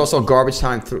time. There's also garbage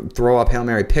time throw up Hail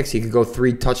Mary picks. He could go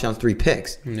 3 touchdowns, 3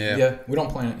 picks. Yeah, we don't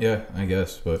plan it. Yeah, I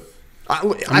guess, but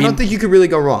I don't think you could really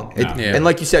go wrong. No. And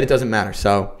like you said, it doesn't matter.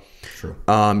 So True.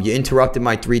 You interrupted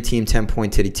my 3-team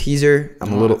 10-point titty teaser. I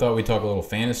thought we'd talk a little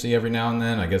fantasy every now and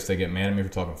then. I guess they get mad at me for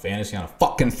talking fantasy on a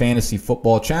fucking fantasy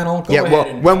football channel. Go ahead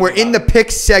well, when we're in the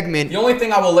pick segment, the only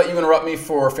thing I will let you interrupt me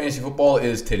for fantasy football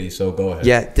is titties. So go ahead.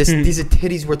 Yeah, these are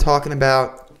titties we're talking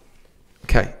about.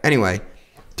 Okay. Anyway,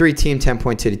 3-team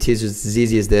 10-point titty teasers. It's as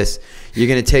easy as this. You're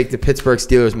gonna take the Pittsburgh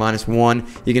Steelers -1.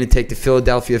 You're gonna take the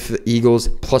Philadelphia Eagles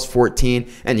 +14,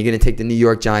 and you're gonna take the New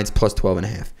York Giants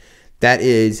 +12.5.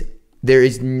 There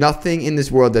is nothing in this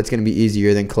world that's going to be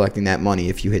easier than collecting that money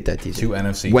if you hit that teaser. 2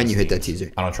 NFC when you hit that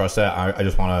teaser. I don't trust that. I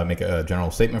just want to make a general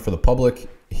statement for the public.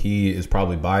 He is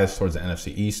probably biased towards the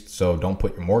NFC East, so don't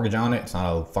put your mortgage on it. It's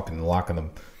not a fucking lock of the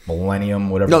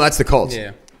millennium, whatever. No, that's the Colts.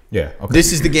 Yeah. Yeah. Okay.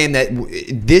 This is the game that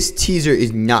this teaser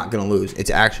is not going to lose. It's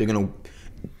actually going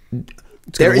to.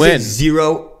 There is a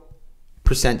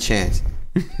 0% chance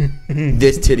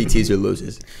this titty teaser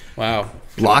loses. Wow.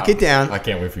 Lock it down. I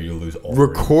can't wait for you to lose all.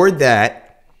 Record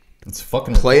that. It's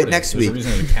fucking play recorded. it next There's week. a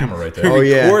reason there's a camera right there. Oh,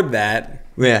 yeah. Record that.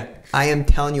 Yeah. I am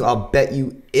telling you, I'll bet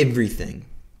you everything.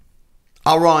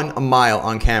 I'll run a mile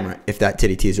on camera if that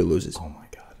titty teaser loses. Oh my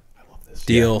god, I love this.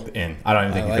 Deal. Yeah, and I don't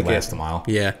even think you like could it. last a mile.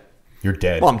 Yeah. You're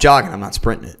dead. Well, I'm jogging. I'm not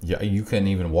sprinting it. Yeah, you couldn't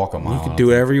even walk a mile. You can do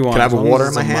whatever you want. Can I have as a long water as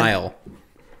in my it's a hand? mile.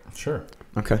 Sure.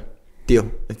 Okay. Deal.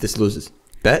 If this loses.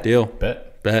 Bet? Deal.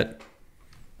 Bet. Bet.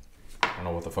 I don't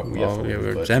know what the fuck we have Well, to yeah,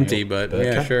 lose, it's but empty, deal. but Bet.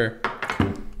 yeah, sure.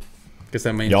 Guess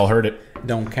that means Y'all heard it.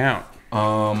 don't count.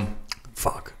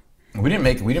 Fuck. We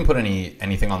didn't put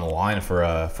anything on the line for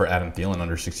Adam Thielen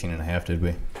under 16.5, did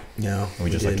we? No. We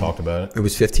just like talked about it. It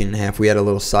was 15.5. We had a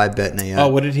little side bet in a Oh,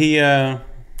 what did he? 11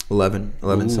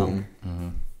 something.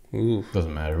 Ooh.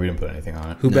 Doesn't matter. We didn't put anything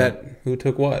on it. Who bet? Who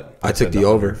took what? I took the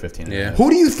over. 15. Yeah. Who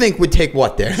do you think would take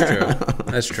what there? True.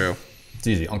 That's true. It's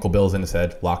easy. Uncle Bill's in his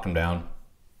head. Locked him down.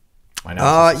 I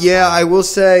know. Yeah, I will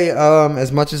say,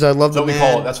 as much as I love the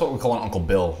man. That's what we call an Uncle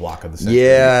Bill lock of the century.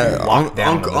 Yeah, Lockdown of the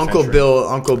Uncle century. Bill,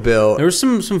 Uncle Bill. There was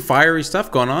some fiery stuff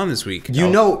going on this week. You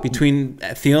know, between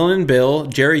Thielen and Bill,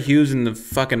 Jerry Hughes and the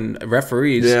fucking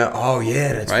referees. yeah. Oh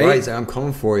yeah, that's Right? right. He's like, I'm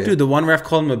coming for you, Dude, the one ref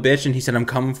called him a bitch, and he said, "I'm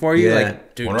coming for you." Yeah.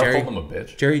 Like, dude, One ref Jerry called him a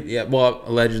bitch. Jerry, yeah, well,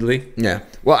 allegedly. Yeah.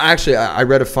 Well, actually, I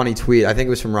read a funny tweet. I think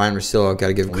it was from Ryan Russillo. Got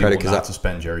to give him We credit will not because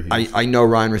suspend Jerry Hughes. I know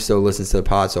Ryan Russillo listens to the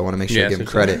pod, so I want to make sure I Yes, give him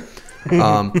it's credit.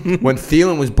 When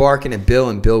Thielen was barking at Bill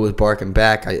and Bill was barking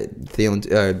back,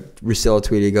 Russillo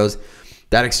tweeted, he goes,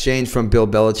 "That exchange from Bill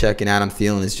Belichick and Adam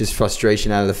Thielen is just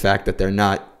frustration out of the fact that they're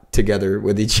not together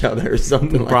with each other or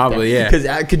something Probably, like that."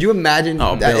 Because could you imagine?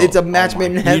 Oh, that? Bill. It's a match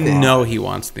made in heaven. You know he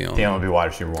wants Thielen. Thielen would be wide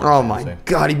receiver 1. Oh my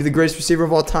God, he'd be the greatest receiver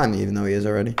of all time, even though he is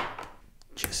already.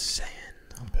 Just saying.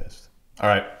 I'm pissed. All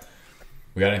right.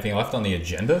 We got anything left on the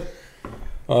agenda?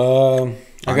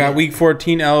 I got week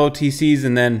 14 LOTCs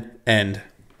and then end.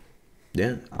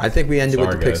 Yeah, I think we ended with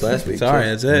Sorry, the picks guys. last week. Sorry, too.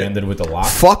 that's We it. ended with the lock.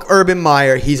 Fuck Urban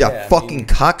Meyer. He's a Yeah, fucking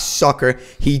cocksucker.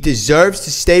 He deserves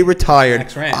to stay retired.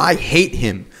 Next rant. I hate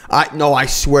him. I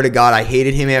swear to God, I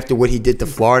hated him after what he did to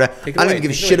Florida. Take it I don't away, even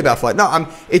give a take it shit away. about Florida. No,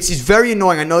 it's just very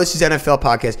annoying. I know this is NFL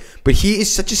podcast, but he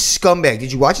is such a scumbag.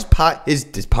 Did you watch his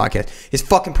podcast, his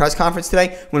fucking press conference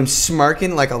today when I'm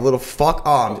smirking like a little fuck?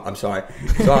 Oh, I'm sorry.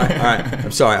 Sorry. All right.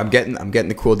 I'm sorry. I'm getting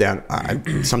the cool down.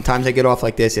 Sometimes I get off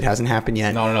like this. It hasn't happened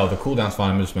yet. No. The cooldown's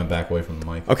fine. I just went back away from the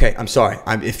mic. Okay, I'm sorry.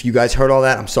 If you guys heard all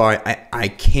that, I'm sorry. I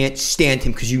can't stand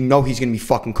him because you know he's going to be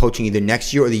fucking coaching either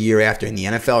next year or the year after in the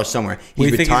NFL or somewhere. Where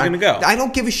do you think he's retiring. gonna go? I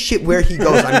don't give a shit where he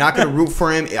goes. I'm not going to root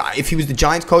for him. If he was the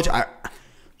Giants coach,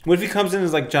 What if he comes in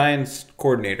as like Giants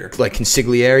coordinator? like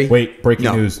Consigliere. Wait, breaking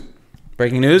No. news.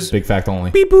 Breaking news. Big fact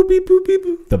only. Beep boop beep boop beep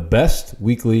boop. The best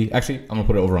weekly, actually, I'm going to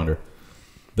put it over under.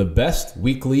 The best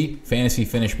weekly fantasy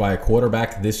finish by a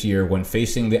quarterback this year when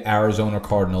facing the Arizona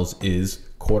Cardinals is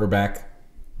quarterback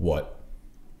what?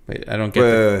 Wait, I don't get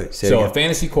it. Say it So again. a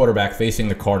fantasy quarterback facing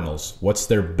the Cardinals, what's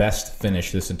their best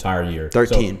finish this entire year?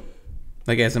 13.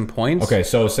 Like as in points? Okay,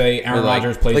 so say Aaron Or like-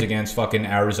 Rodgers plays like- against fucking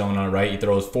Arizona, right? He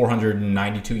throws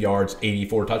 492 yards,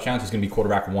 84 touchdowns. He's going to be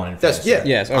quarterback 1 in That's, fantasy. yeah.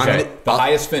 Yes, I'm okay. gonna- The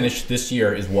highest finish this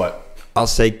year is what? I'll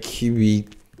say QB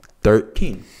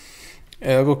 13.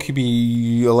 I'll go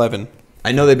QB 11.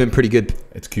 I know they've been pretty good.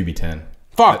 It's QB 10.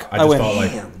 Fuck, I I just win. thought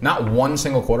like not one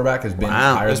single quarterback has been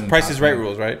Wow. higher Those than Price top is Right 10.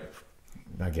 rules, right?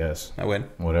 I guess. I win.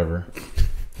 Whatever.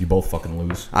 You both fucking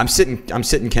lose. I'm sitting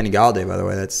Kenny Galladay, by the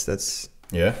way. That's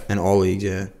Yeah. in all leagues,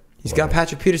 yeah. He's got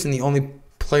Patrick Peterson, the only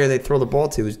player they throw the ball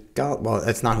to is well,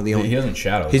 that's not who the only. He doesn't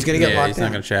shadow. He's gonna get Yeah, locked he's down.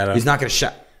 not gonna shadow. He's not gonna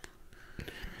shut.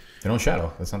 They don't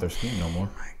shadow. That's not their scheme no more.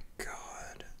 My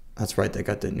God, that's right. They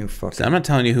got the new fucking. So I'm not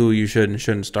telling you who you should and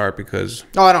shouldn't start because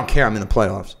No, I don't care. I'm in the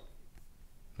playoffs.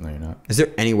 No, you're not. Is there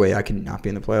any way I can not be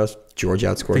in the playoffs? George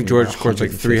outscored. I think George scored like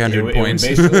 300 It would points.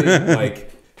 basically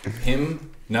like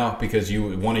Him? No, because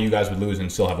one of you guys would lose and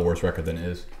still have a worse record than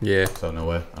his. Yeah. So no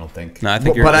way. I don't think. No, I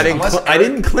think you're. But right. I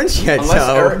didn't clinch yet. Unless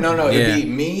So Eric, no, Yeah. it'd be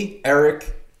me,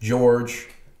 Eric, George,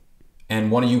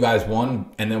 and one of you guys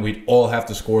won, and then we'd all have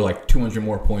to score like 200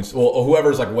 more points. Well,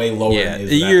 whoever's like way lower Yeah, than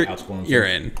you're outscoring. you're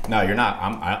in. No, you're not.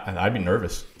 I'd be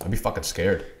nervous. I'd be fucking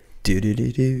scared. All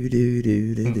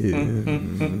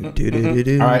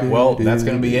right, well, that's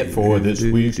gonna be it for this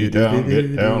week's Etown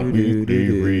Get Down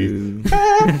weekly review.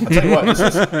 I'll tell you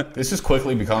what, this is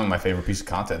quickly becoming my favorite piece of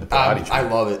content to put out each week. I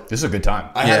love it. This is a good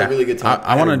time. I had a really good time.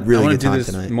 I want to really do this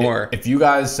tonight. more. If you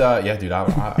guys, yeah, dude, I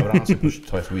would honestly push it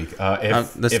twice a week.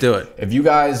 Let's do it. If you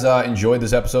guys enjoyed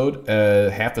this episode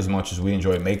half as much as we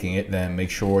enjoyed making it, then make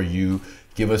sure you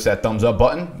give us that thumbs up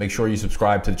button. Make sure you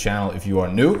subscribe to the channel if you are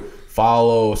new.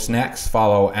 Follow Snacks,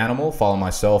 follow Animal, follow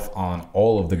myself on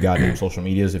all of the goddamn social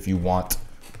medias if you want.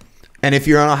 And if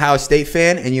you're an Ohio State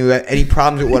fan and you have any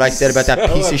problems with what I said about that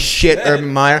piece of shit, Urban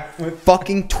Meyer,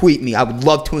 fucking tweet me. I would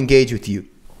love to engage with you.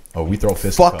 Oh, we throw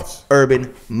fisticuffs. Fuck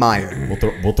Urban Meyer.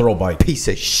 We'll throw a bike. Piece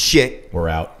of shit. We're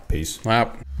out. Peace.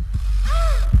 Wow.